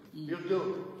 That's it. He'll do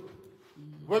it.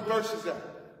 What verse is that?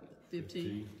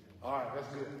 15. All right, that's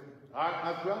good. All right,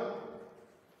 my brother.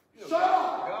 Shut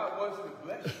up! God wants to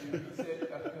bless you.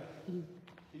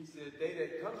 He said, they that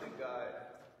come to God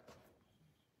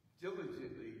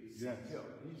diligently seek him.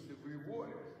 He's the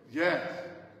rewarder. Yes.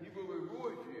 He will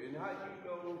reward you. And how do you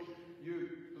know your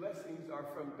blessings are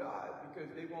from God? Because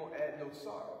they won't add no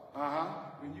sorrow.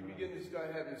 When you begin to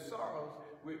start having sorrows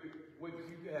with what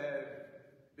you have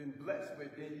been blessed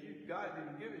with, then God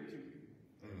didn't give it to you.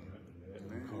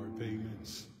 Card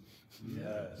payments.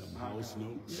 Yes. The house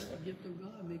notes. Yeah, the gift of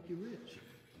God make you rich.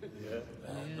 Yeah.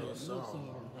 No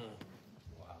sorrow.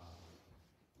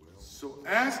 So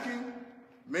asking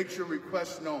makes your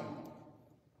request known.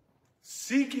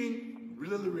 Seeking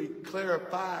literally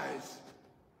clarifies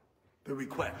the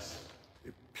request.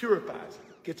 It purifies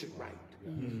it, gets it right.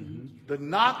 The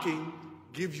knocking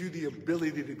gives you the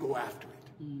ability to go after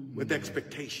it with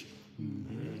expectation.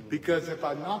 Because if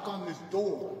I knock on this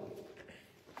door,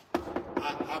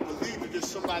 I believe that there's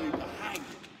somebody behind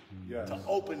it to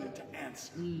open and to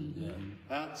answer.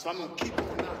 So I'm going to keep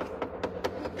on knocking.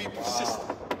 I'm going to be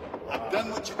persistent. I've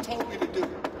done what you told me to do.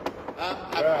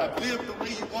 I've lived the way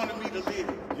you wanted me to live.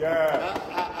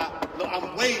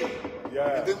 I'm waiting.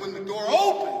 And then when the door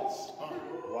opens,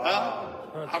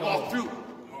 I walk through.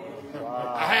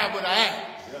 I have what I have.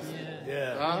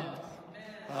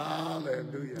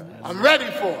 Hallelujah. I'm ready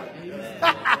for it.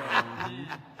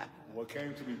 What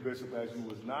came to me, Bishop, as you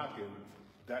was knocking,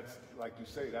 that's like you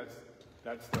say,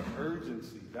 that's the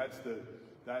urgency. That's the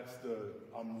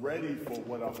I'm ready for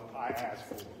what I asked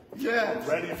for. I'm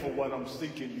ready for what I'm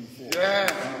seeking you for.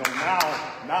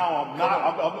 Now I'm not.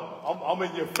 I'm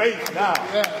in your face now.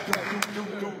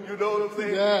 You know what I'm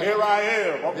saying? Here I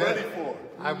am. I'm ready for it.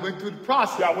 I went through the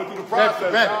process. I went through the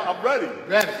process. Ready. Now I'm ready.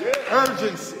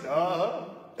 Urgency.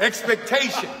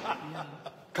 Expectation.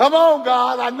 Come on,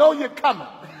 God. I know you're coming.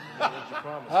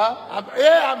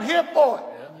 I'm here for it.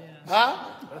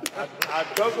 I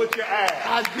done what you asked.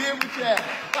 I did what you asked.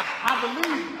 I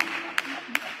believe.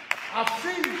 I've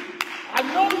seen it. I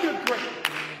know you're great.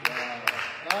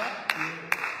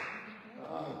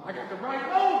 I got the right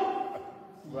motive.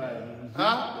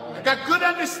 I got good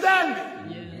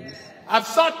understanding. I've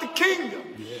sought the kingdom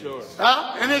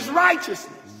and his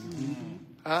righteousness.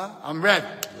 I'm ready.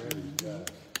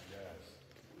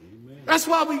 That's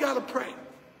why we got to pray.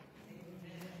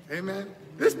 Amen.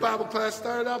 This Bible class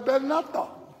started out better than I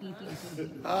thought.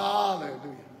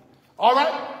 Hallelujah. All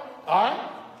right.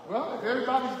 Well, if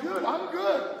everybody's good, I'm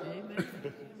good. Amen.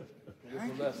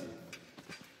 Thank you.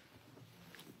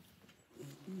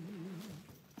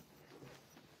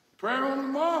 Prayer on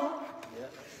tomorrow.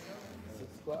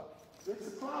 6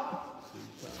 o'clock.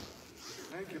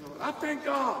 Thank you, Lord. I thank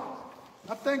God.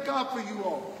 I thank God for you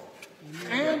all.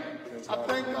 And I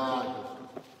thank God.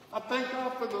 I thank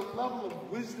God for the level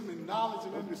of wisdom and knowledge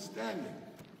and understanding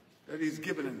that he's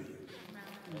given unto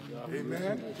you.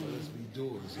 Amen. Let's be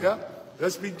doers.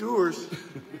 Let's be doers,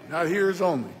 not hearers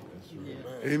only.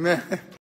 Amen.